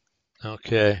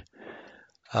 Okay.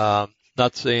 Not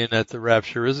saying that the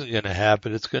rapture isn't going to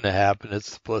happen. It's going to happen.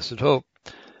 It's the blessed hope.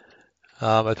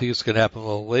 I think it's going to happen a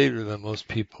little later than most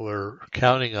people are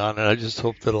counting on, and I just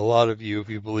hope that a lot of you, if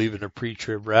you believe in a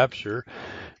pre-trib rapture,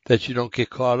 that you don't get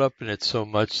caught up in it so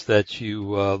much that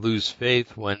you lose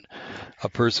faith when a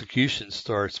persecution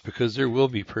starts, because there will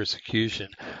be persecution.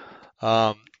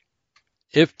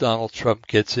 If Donald Trump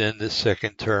gets in this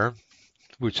second term,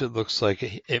 which it looks like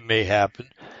it may happen,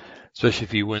 especially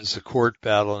if he wins the court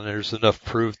battle and there's enough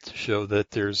proof to show that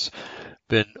there's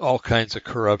been all kinds of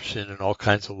corruption and all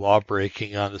kinds of law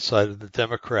breaking on the side of the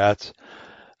Democrats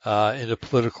in a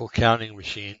political counting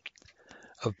machine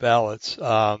of ballots.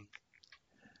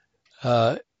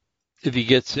 If he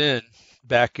gets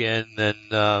back in, then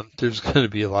there's going to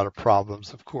be a lot of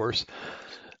problems, of course,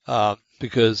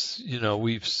 because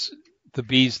the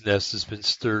bee's nest has been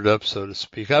stirred up, so to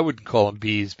speak. I wouldn't call them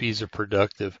bees. Bees are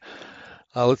productive.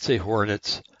 Let's say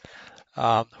hornets.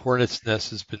 Hornets' nest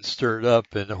has been stirred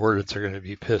up, and the hornets are going to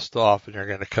be pissed off, and they're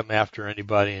going to come after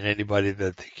anybody and anybody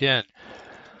that they can.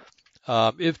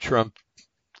 If Trump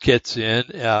gets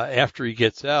in, after he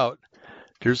gets out,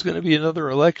 there's going to be another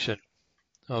election,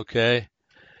 okay?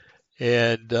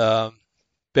 And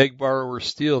beg, borrow, or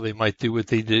steal, they might do what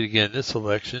they did again this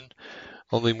election,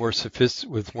 only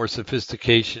with more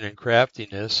sophistication and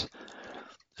craftiness,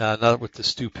 not with the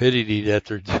stupidity that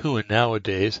they're doing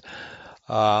nowadays.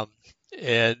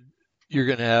 And you're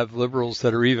going to have liberals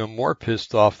that are even more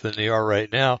pissed off than they are right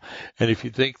now. And if you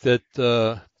think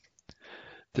that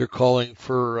They're calling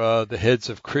for the heads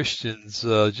of Christians.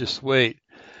 Just wait.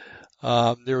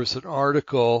 There was an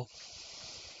article.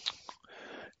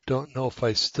 Don't know if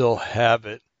I still have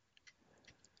it.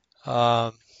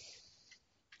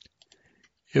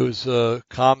 It was a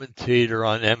commentator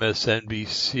on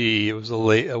MSNBC. It was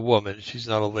a woman. She's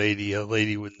not a lady. A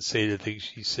lady wouldn't say the things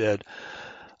she said.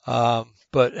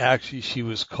 But actually, she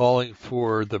was calling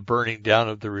for the burning down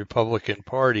of the Republican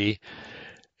Party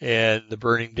and the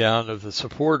burning down of the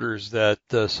supporters that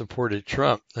supported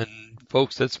Trump. And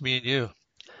folks, that's me and you.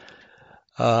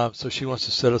 So she wants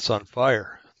to set us on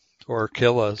fire or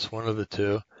kill us, one of the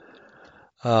two.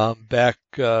 Back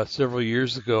several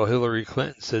years ago, Hillary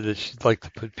Clinton said that she'd like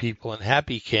to put people in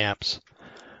happy camps,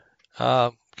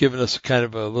 giving us kind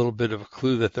of a little bit of a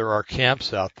clue that there are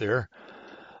camps out there.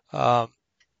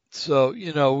 So,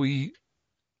 it's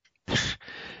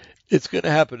going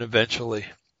to happen eventually.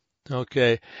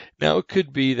 Okay. Now, it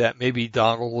could be that maybe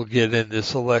Donald will get in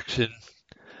this election.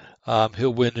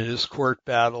 He'll win in his court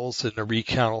battles and the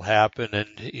recount will happen, and,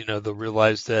 they'll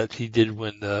realize that he did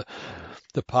win the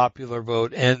popular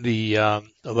vote and the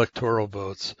electoral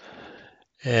votes.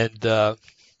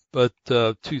 But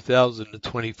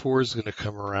 2024 is going to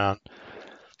come around,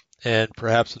 and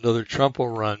perhaps another Trump will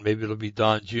run. Maybe it'll be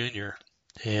Don Jr.,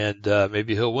 and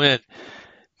maybe he'll win.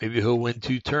 Maybe he'll win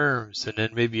 2 terms, and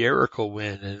then maybe Eric will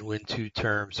win and win 2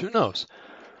 terms. Who knows?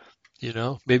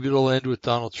 Maybe it'll end with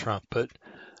Donald Trump. But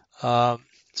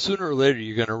sooner or later,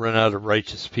 you're going to run out of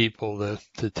righteous people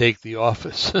to take the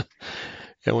office.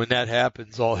 And when that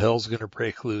happens, all hell's going to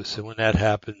break loose. And when that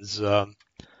happens, I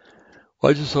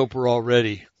just hope we're all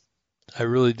ready. I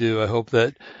really do. I hope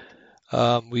that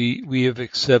we have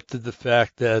accepted the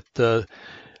fact that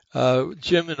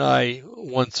Jim and I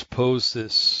once posed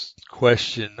this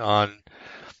question on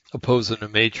Opposing the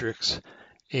Matrix,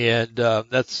 and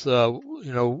that's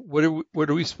what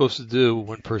are we supposed to do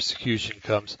when persecution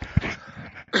comes?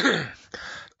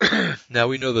 Now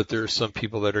we know that there are some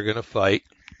people that are going to fight.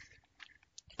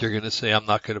 They're going to say, I'm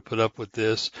not going to put up with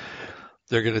this.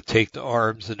 They're going to take the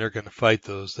arms and they're going to fight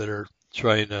those that are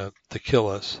trying to kill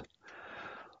us.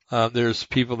 There's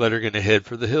people that are going to head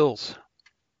for the hills.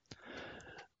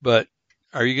 But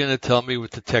are you going to tell me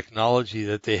with the technology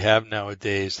that they have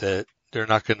nowadays that they're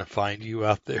not going to find you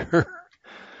out there?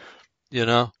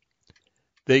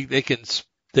 They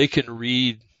can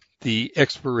read the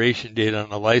expiration date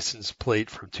on a license plate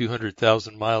from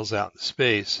 200,000 miles out in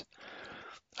space.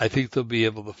 I think they'll be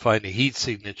able to find a heat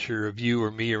signature of you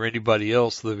or me or anybody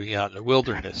else living out in the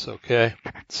wilderness, okay?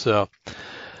 So,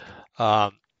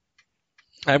 I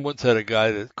once had a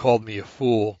guy that called me a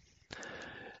fool,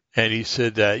 and he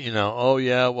said that, oh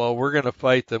yeah, well, we're going to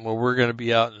fight them, or we're going to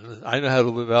be out, and I know how to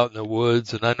live out in the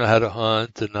woods, and I know how to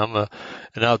hunt, and I'm an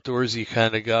outdoorsy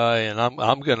kind of guy, and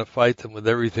I'm going to fight them with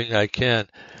everything I can.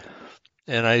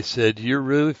 And I said, you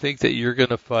really think that you're going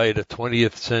to fight a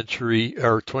 20th century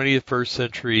or 21st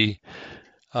century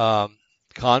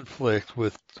conflict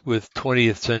with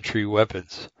 20th century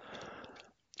weapons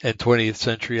and 20th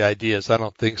century ideas? I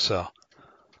don't think so.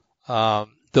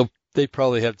 They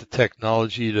probably have the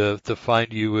technology to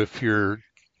find you if you're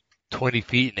 20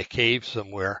 feet in a cave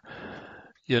somewhere.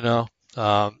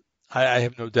 I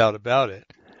have no doubt about it.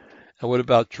 And what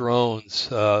about drones?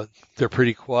 They're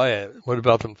pretty quiet. What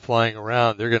about them flying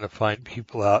around? They're going to find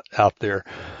people out there.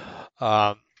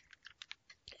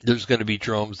 There's going to be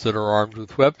drones that are armed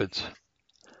with weapons.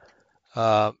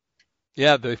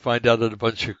 They find out that a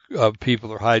bunch of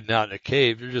people are hiding out in a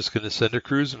cave. They're just going to send a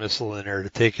cruise missile in there to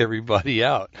take everybody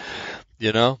out,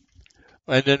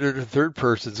 And then the third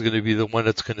person's going to be the one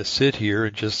that's going to sit here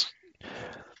and just,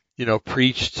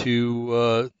 preach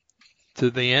to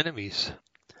the enemies,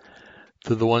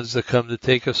 to the ones that come to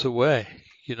take us away.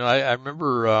 I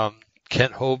remember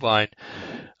Kent Hovind.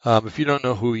 If you don't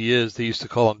know who he is, they used to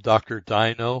call him Dr.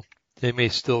 Dino. They may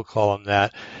still call him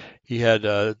that. He had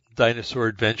a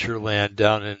Dinosaur Adventureland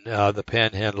down in the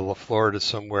panhandle of Florida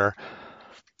somewhere.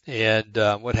 And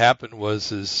what happened was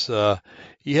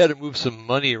he had to move some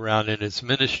money around in his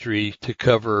ministry to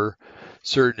cover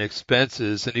certain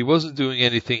expenses. And he wasn't doing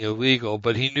anything illegal,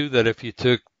 but he knew that if you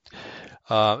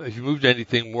moved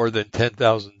anything more than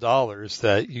 $10,000,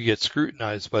 that you get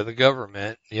scrutinized by the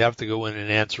government. You have to go in and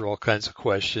answer all kinds of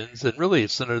questions. And really,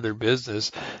 it's none of their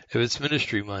business if it's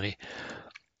ministry money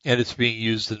and it's being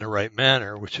used in the right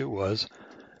manner, which it was.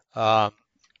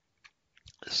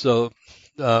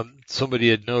 Somebody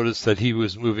had noticed that he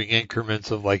was moving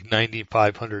increments of like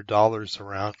 $9,500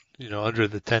 around, under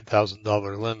the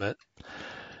 $10,000 limit.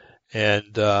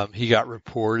 And he got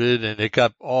reported, and it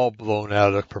got all blown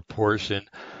out of proportion.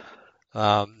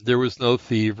 There was no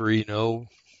thievery, no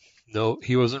No,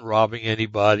 he wasn't robbing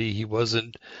anybody. He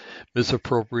wasn't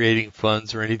misappropriating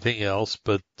funds or anything else,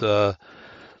 but the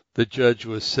judge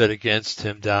was set against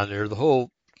him down there. The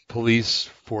whole police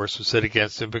force was set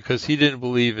against him because he didn't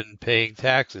believe in paying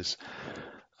taxes.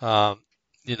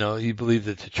 He believed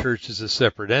that the church is a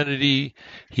separate entity.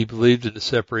 He believed in the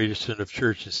separation of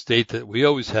church and state that we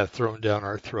always have thrown down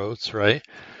our throats, right?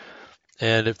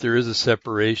 And if there is a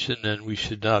separation, then we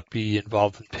should not be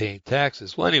involved in paying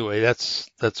taxes. Well, anyway,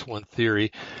 that's one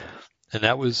theory. And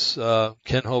that was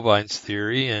Ken Hovine's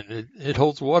theory, and it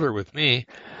holds water with me.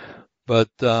 But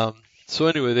so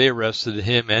anyway, they arrested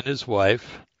him and his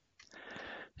wife.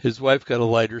 His wife got a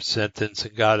lighter sentence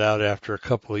and got out after a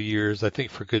couple of years, I think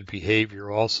for good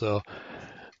behavior also.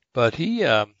 But he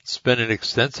spent an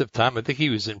extensive time. I think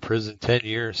he was in prison 10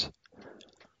 years.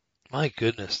 My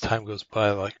goodness, time goes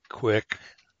by like quick.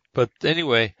 But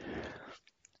anyway,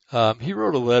 he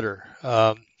wrote a letter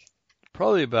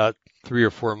probably about 3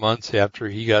 or 4 months after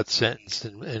he got sentenced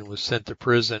and was sent to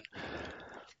prison.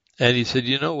 And he said,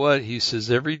 you know what? He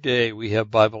says, every day we have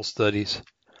Bible studies,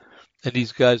 and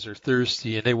these guys are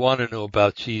thirsty, and they want to know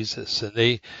about Jesus, and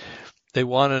they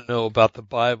want to know about the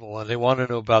Bible, and they want to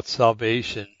know about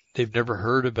salvation. They've never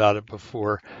heard about it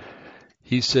before.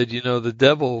 He said, the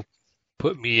devil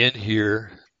put me in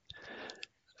here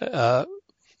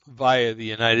via the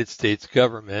United States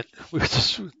government,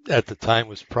 which at the time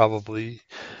was probably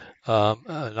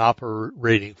an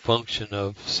operating function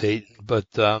of Satan. But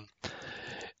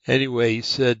anyway, he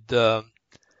said,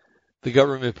 the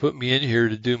government put me in here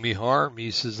to do me harm.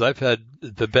 He says, I've had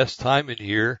the best time in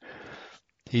here.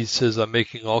 He says, I'm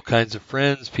making all kinds of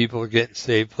friends. People are getting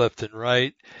saved left and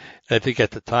right. And I think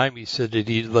at the time he said that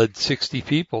he led 60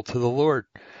 people to the Lord.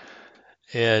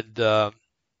 And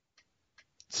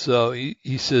so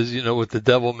he says, what the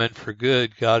devil meant for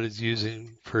good, God is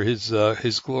using for his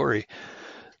glory.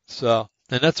 So,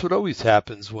 and that's what always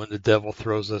happens when the devil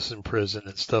throws us in prison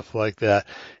and stuff like that.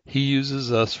 He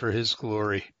uses us for his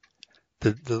glory.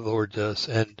 The Lord does.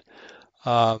 And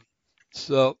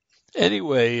so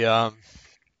anyway, to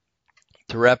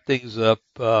wrap things up,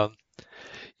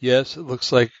 yes, it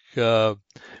looks like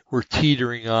we're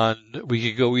teetering on. We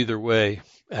could go either way,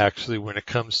 actually, when it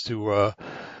comes to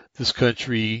this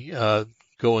country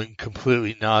going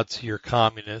completely Nazi or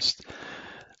communist.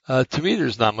 To me,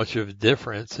 there's not much of a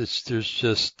difference. There's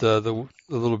just the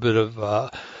little bit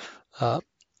of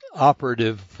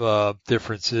operative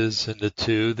differences in the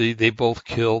two. They both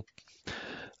kill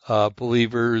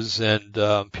believers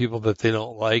and people that they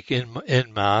don't like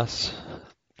en masse.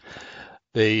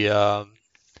 They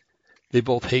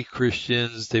both hate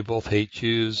Christians. They both hate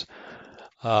Jews.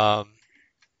 They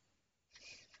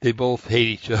both hate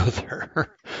each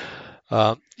other,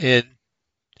 and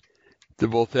they're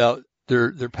both out.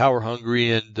 They're power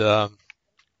hungry and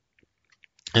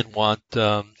want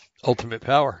ultimate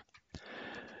power.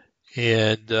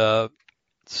 And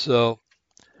so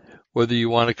whether you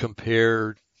want to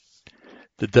compare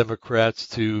the Democrats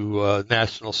to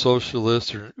National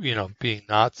Socialists or, being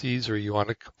Nazis, or you want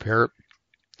to compare it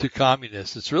to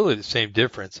communists, it's really the same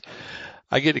difference.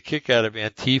 I get a kick out of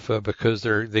Antifa because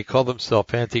they call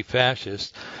themselves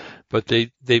anti-fascist, but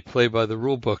they play by the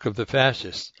rule book of the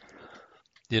fascists.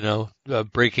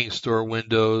 Breaking store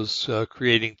windows,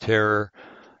 creating terror,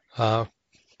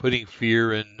 putting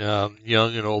fear in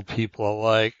young and old people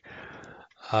alike,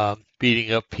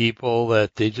 beating up people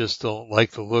that they just don't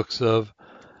like the looks of,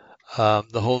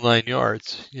 the whole 9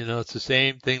 yards. It's the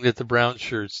same thing that the brown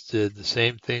shirts did, the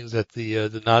same things that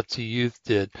the Nazi youth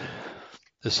did,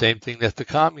 the same thing that the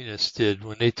communists did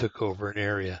when they took over an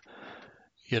area.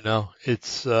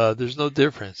 It's there's no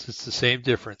difference. It's the same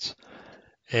difference.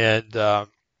 And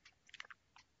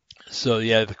so,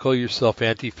 yeah, to call yourself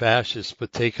anti-fascist,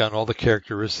 but take on all the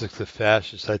characteristics of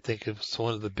fascists, I think it's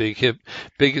one of the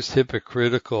biggest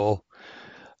hypocritical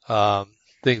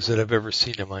things that I've ever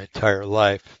seen in my entire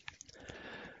life.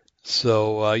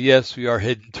 So, yes, we are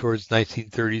heading towards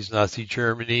 1930s Nazi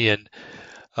Germany, and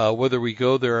whether we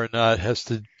go there or not has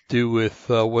to do with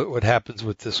what happens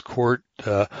with this court,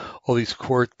 all these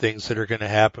court things that are going to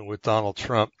happen with Donald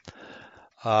Trump.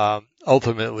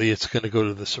 Ultimately, it's going to go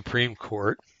to the Supreme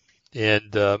Court.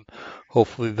 And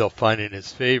hopefully they'll find in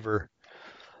his favor.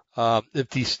 If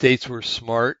these states were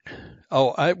smart,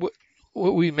 what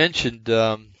we mentioned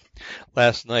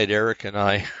last night, Eric and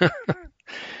I,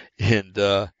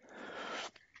 and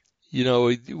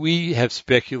we have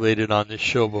speculated on this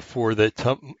show before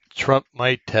that Trump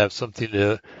might have something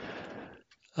to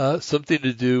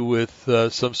do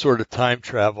with some sort of time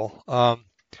travel,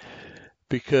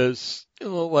 because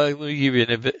let me give you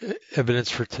an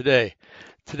evidence for today.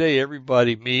 today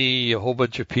everybody, me, a whole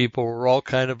bunch of people, we're all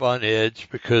kind of on edge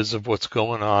because of what's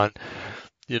going on,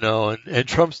 and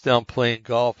Trump's down playing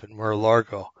golf in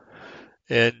Mar-a-Lago.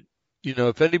 And,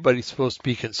 if anybody's supposed to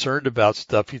be concerned about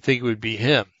stuff, you'd think it would be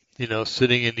him,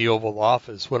 sitting in the Oval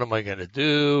Office. What am I going to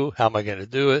do? How am I going to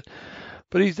do it?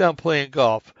 But he's down playing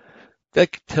golf.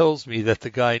 That tells me that the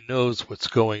guy knows what's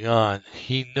going on.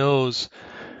 He knows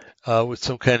with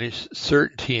some kind of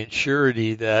certainty and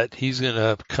surety that he's going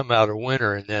to come out a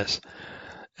winner in this.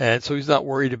 And so he's not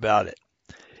worried about it.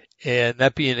 And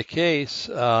that being the case,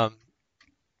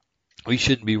 we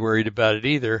shouldn't be worried about it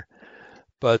either.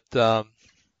 But,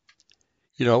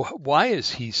 why is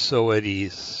he so at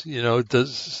ease? And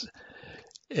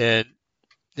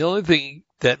the only thing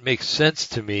that makes sense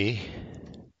to me,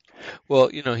 well,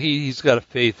 he's got a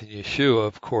faith in Yeshua,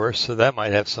 of course, so that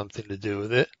might have something to do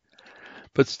with it.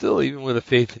 But still, even with a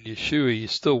faith in Yeshua, you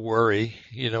still worry.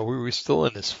 We're still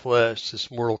in this flesh, this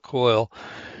mortal coil,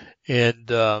 and,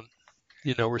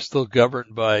 we're still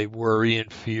governed by worry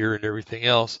and fear and everything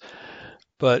else.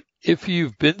 But if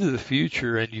you've been to the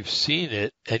future and you've seen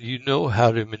it and you know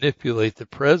how to manipulate the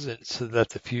present so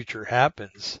that the future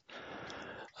happens,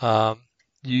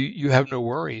 you have no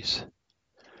worries.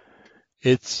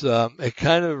 It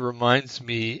kind of reminds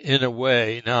me in a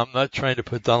way, now I'm not trying to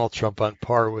put Donald Trump on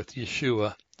par with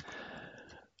Yeshua,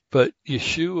 but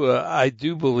Yeshua, I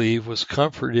do believe, was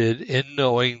comforted in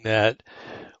knowing that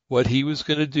what he was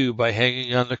going to do by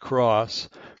hanging on the cross,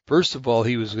 first of all,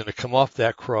 he was going to come off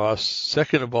that cross.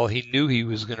 Second of all, he knew he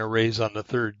was going to raise on the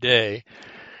third day.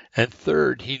 And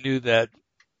third, he knew that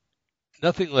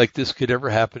nothing like this could ever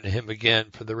happen to him again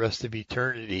for the rest of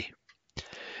eternity.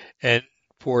 And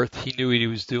fourth, he knew he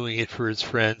was doing it for his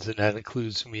friends, and that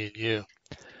includes me and you,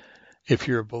 if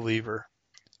you're a believer.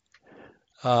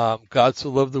 God so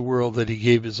loved the world that he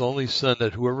gave his only Son,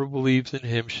 that whoever believes in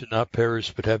him should not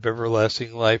perish but have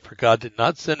everlasting life. For God did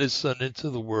not send his Son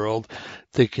into the world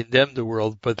to condemn the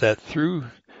world, but that through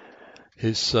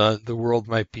his Son the world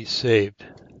might be saved.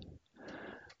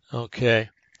 Okay.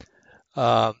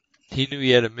 He knew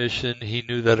he had a mission. He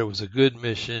knew that it was a good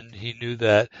mission. He knew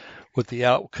that what the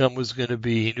outcome was going to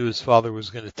be. He knew his Father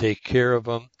was going to take care of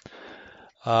him.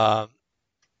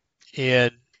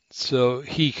 And so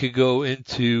he could go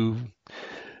into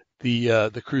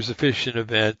the crucifixion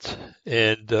event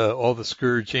and all the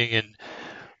scourging and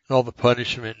all the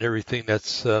punishment and everything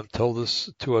that's told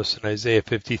to us in Isaiah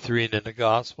 53 and in the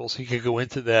Gospels. He could go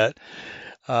into that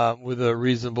with a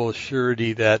reasonable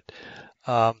surety that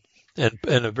and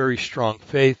a very strong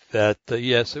faith that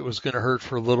yes, it was going to hurt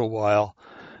for a little while,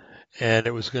 and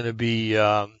it was going to be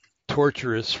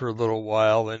torturous for a little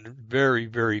while and very,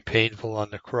 very painful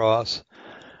on the cross.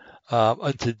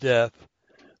 Unto death,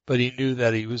 but he knew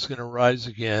that he was going to rise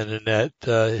again and that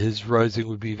his rising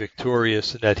would be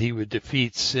victorious and that he would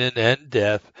defeat sin and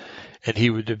death and he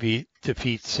would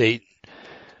defeat Satan.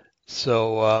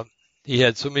 So he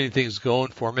had so many things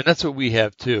going for him, and that's what we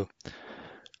have too.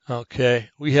 Okay,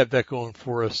 we have that going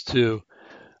for us too.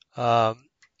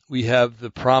 We have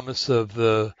the promise of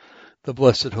the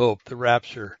blessed hope, the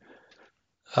rapture.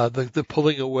 The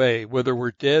pulling away, whether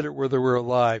we're dead or whether we're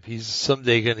alive, he's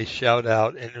someday going to shout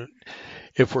out. And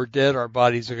if we're dead, our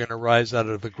bodies are going to rise out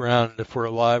of the ground. And if we're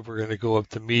alive, we're going to go up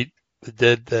to meet the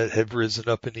dead that have risen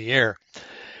up in the air.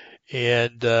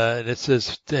 And it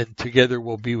says, and together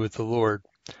we'll be with the Lord.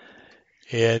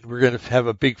 And we're going to have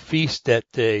a big feast that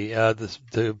day,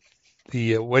 the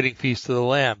wedding feast of the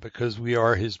Lamb, because we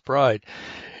are his bride.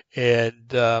 And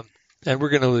we're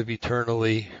going to live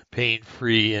eternally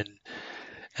pain-free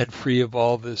and free of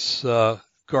all this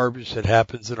garbage that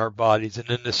happens in our bodies and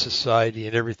in this society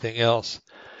and everything else.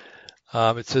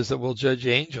 It says that we'll judge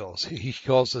angels. He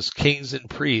calls us kings and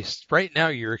priests. Right now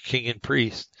you're a king and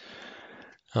priest.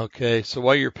 Okay, so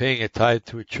why you're paying a tithe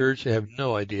to a church, I have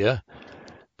no idea,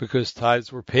 because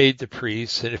tithes were paid to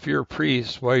priests. And if you're a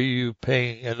priest, why are you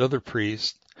paying another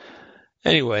priest?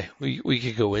 Anyway, we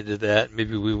could go into that.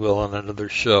 Maybe we will on another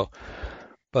show.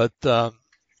 But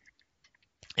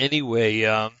anyway,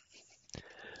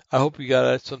 I hope you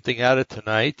got something out of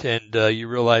tonight, and you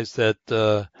realize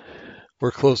that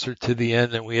we're closer to the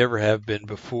end than we ever have been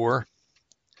before.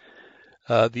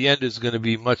 The end is going to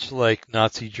be much like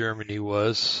Nazi Germany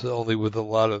was, only with a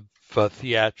lot of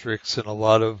theatrics and a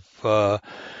lot of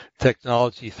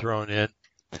technology thrown in.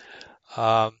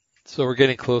 So we're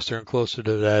getting closer and closer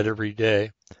to that every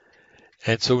day.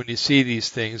 And so when you see these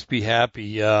things, be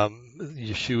happy.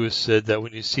 Yeshua said that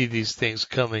when you see these things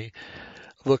coming,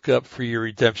 look up, for your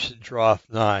redemption draweth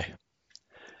nigh.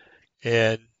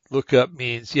 And look up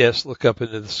means, yes, look up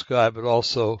into the sky, but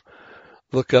also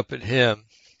look up at him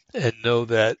and know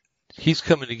that He's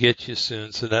coming to get you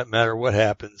soon, so no matter what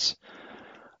happens,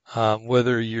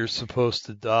 whether you're supposed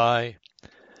to die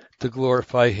to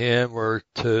glorify him or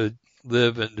to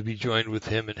live and to be joined with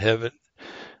him in heaven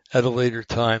at a later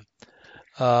time,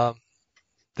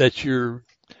 that your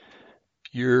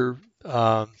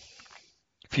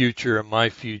future and my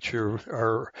future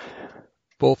are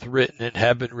both written and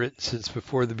have been written since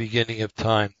before the beginning of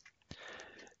time,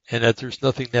 and that there's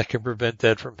nothing that can prevent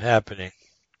that from happening.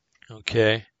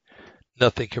 Okay?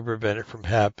 Nothing can prevent it from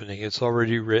happening. It's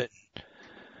already written.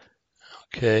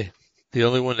 Okay? The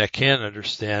only one that can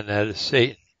understand that is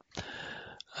Satan.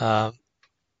 Because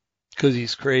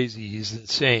he's crazy. He's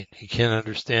insane. He can't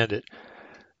understand it.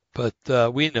 But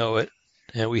we know it,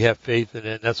 and we have faith in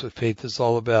it, and that's what faith is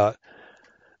all about.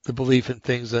 The belief in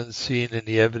things unseen and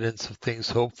the evidence of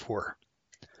things hoped for.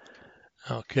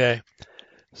 Okay?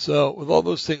 So with all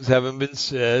those things having been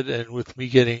said, and with me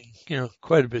getting,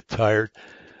 quite a bit tired,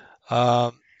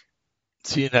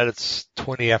 seeing that it's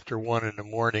 20 after 1 in the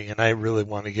morning and I really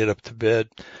want to get up to bed,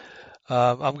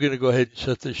 I'm going to go ahead and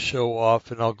shut this show off,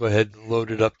 and I'll go ahead and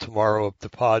load it up tomorrow up to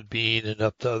Podbean and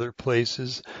up to other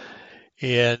places.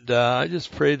 And I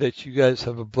just pray that you guys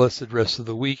have a blessed rest of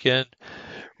the weekend.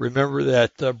 Remember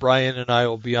that Brian and I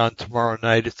will be on tomorrow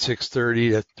night at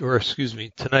 6:30,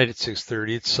 tonight at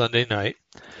 6:30. It's Sunday night.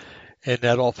 And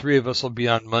that all three of us will be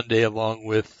on Monday along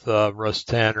with Russ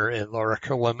Tanner and Laura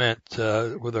Clement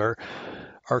with our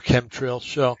chemtrail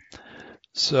show.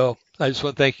 So I just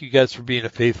want to thank you guys for being a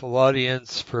faithful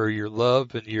audience, for your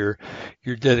love and your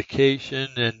dedication.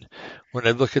 And when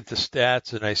I look at the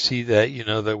stats and I see that,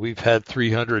 that we've had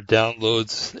 300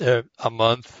 downloads a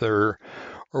month or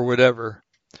whatever,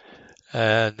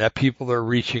 and that people are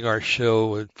reaching our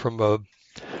show from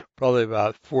probably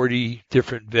about 40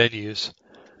 different venues,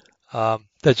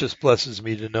 that just blesses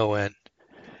me to no end.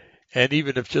 And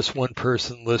even if just one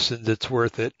person listens, it's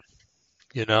worth it,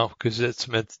 because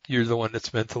you're the one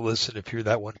that's meant to listen if you're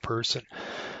that one person.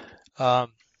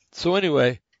 So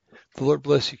anyway, the Lord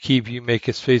bless you, keep you, make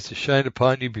his face to shine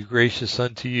upon you, be gracious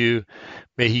unto you.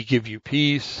 May he give you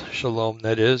peace. Shalom,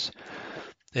 that is.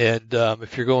 And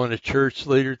if you're going to church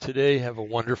later today, have a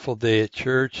wonderful day at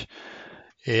church.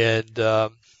 And,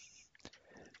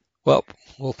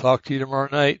 we'll talk to you tomorrow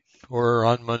night or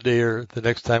on Monday or the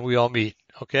next time we all meet.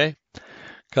 Okay?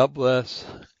 God bless.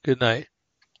 Good night.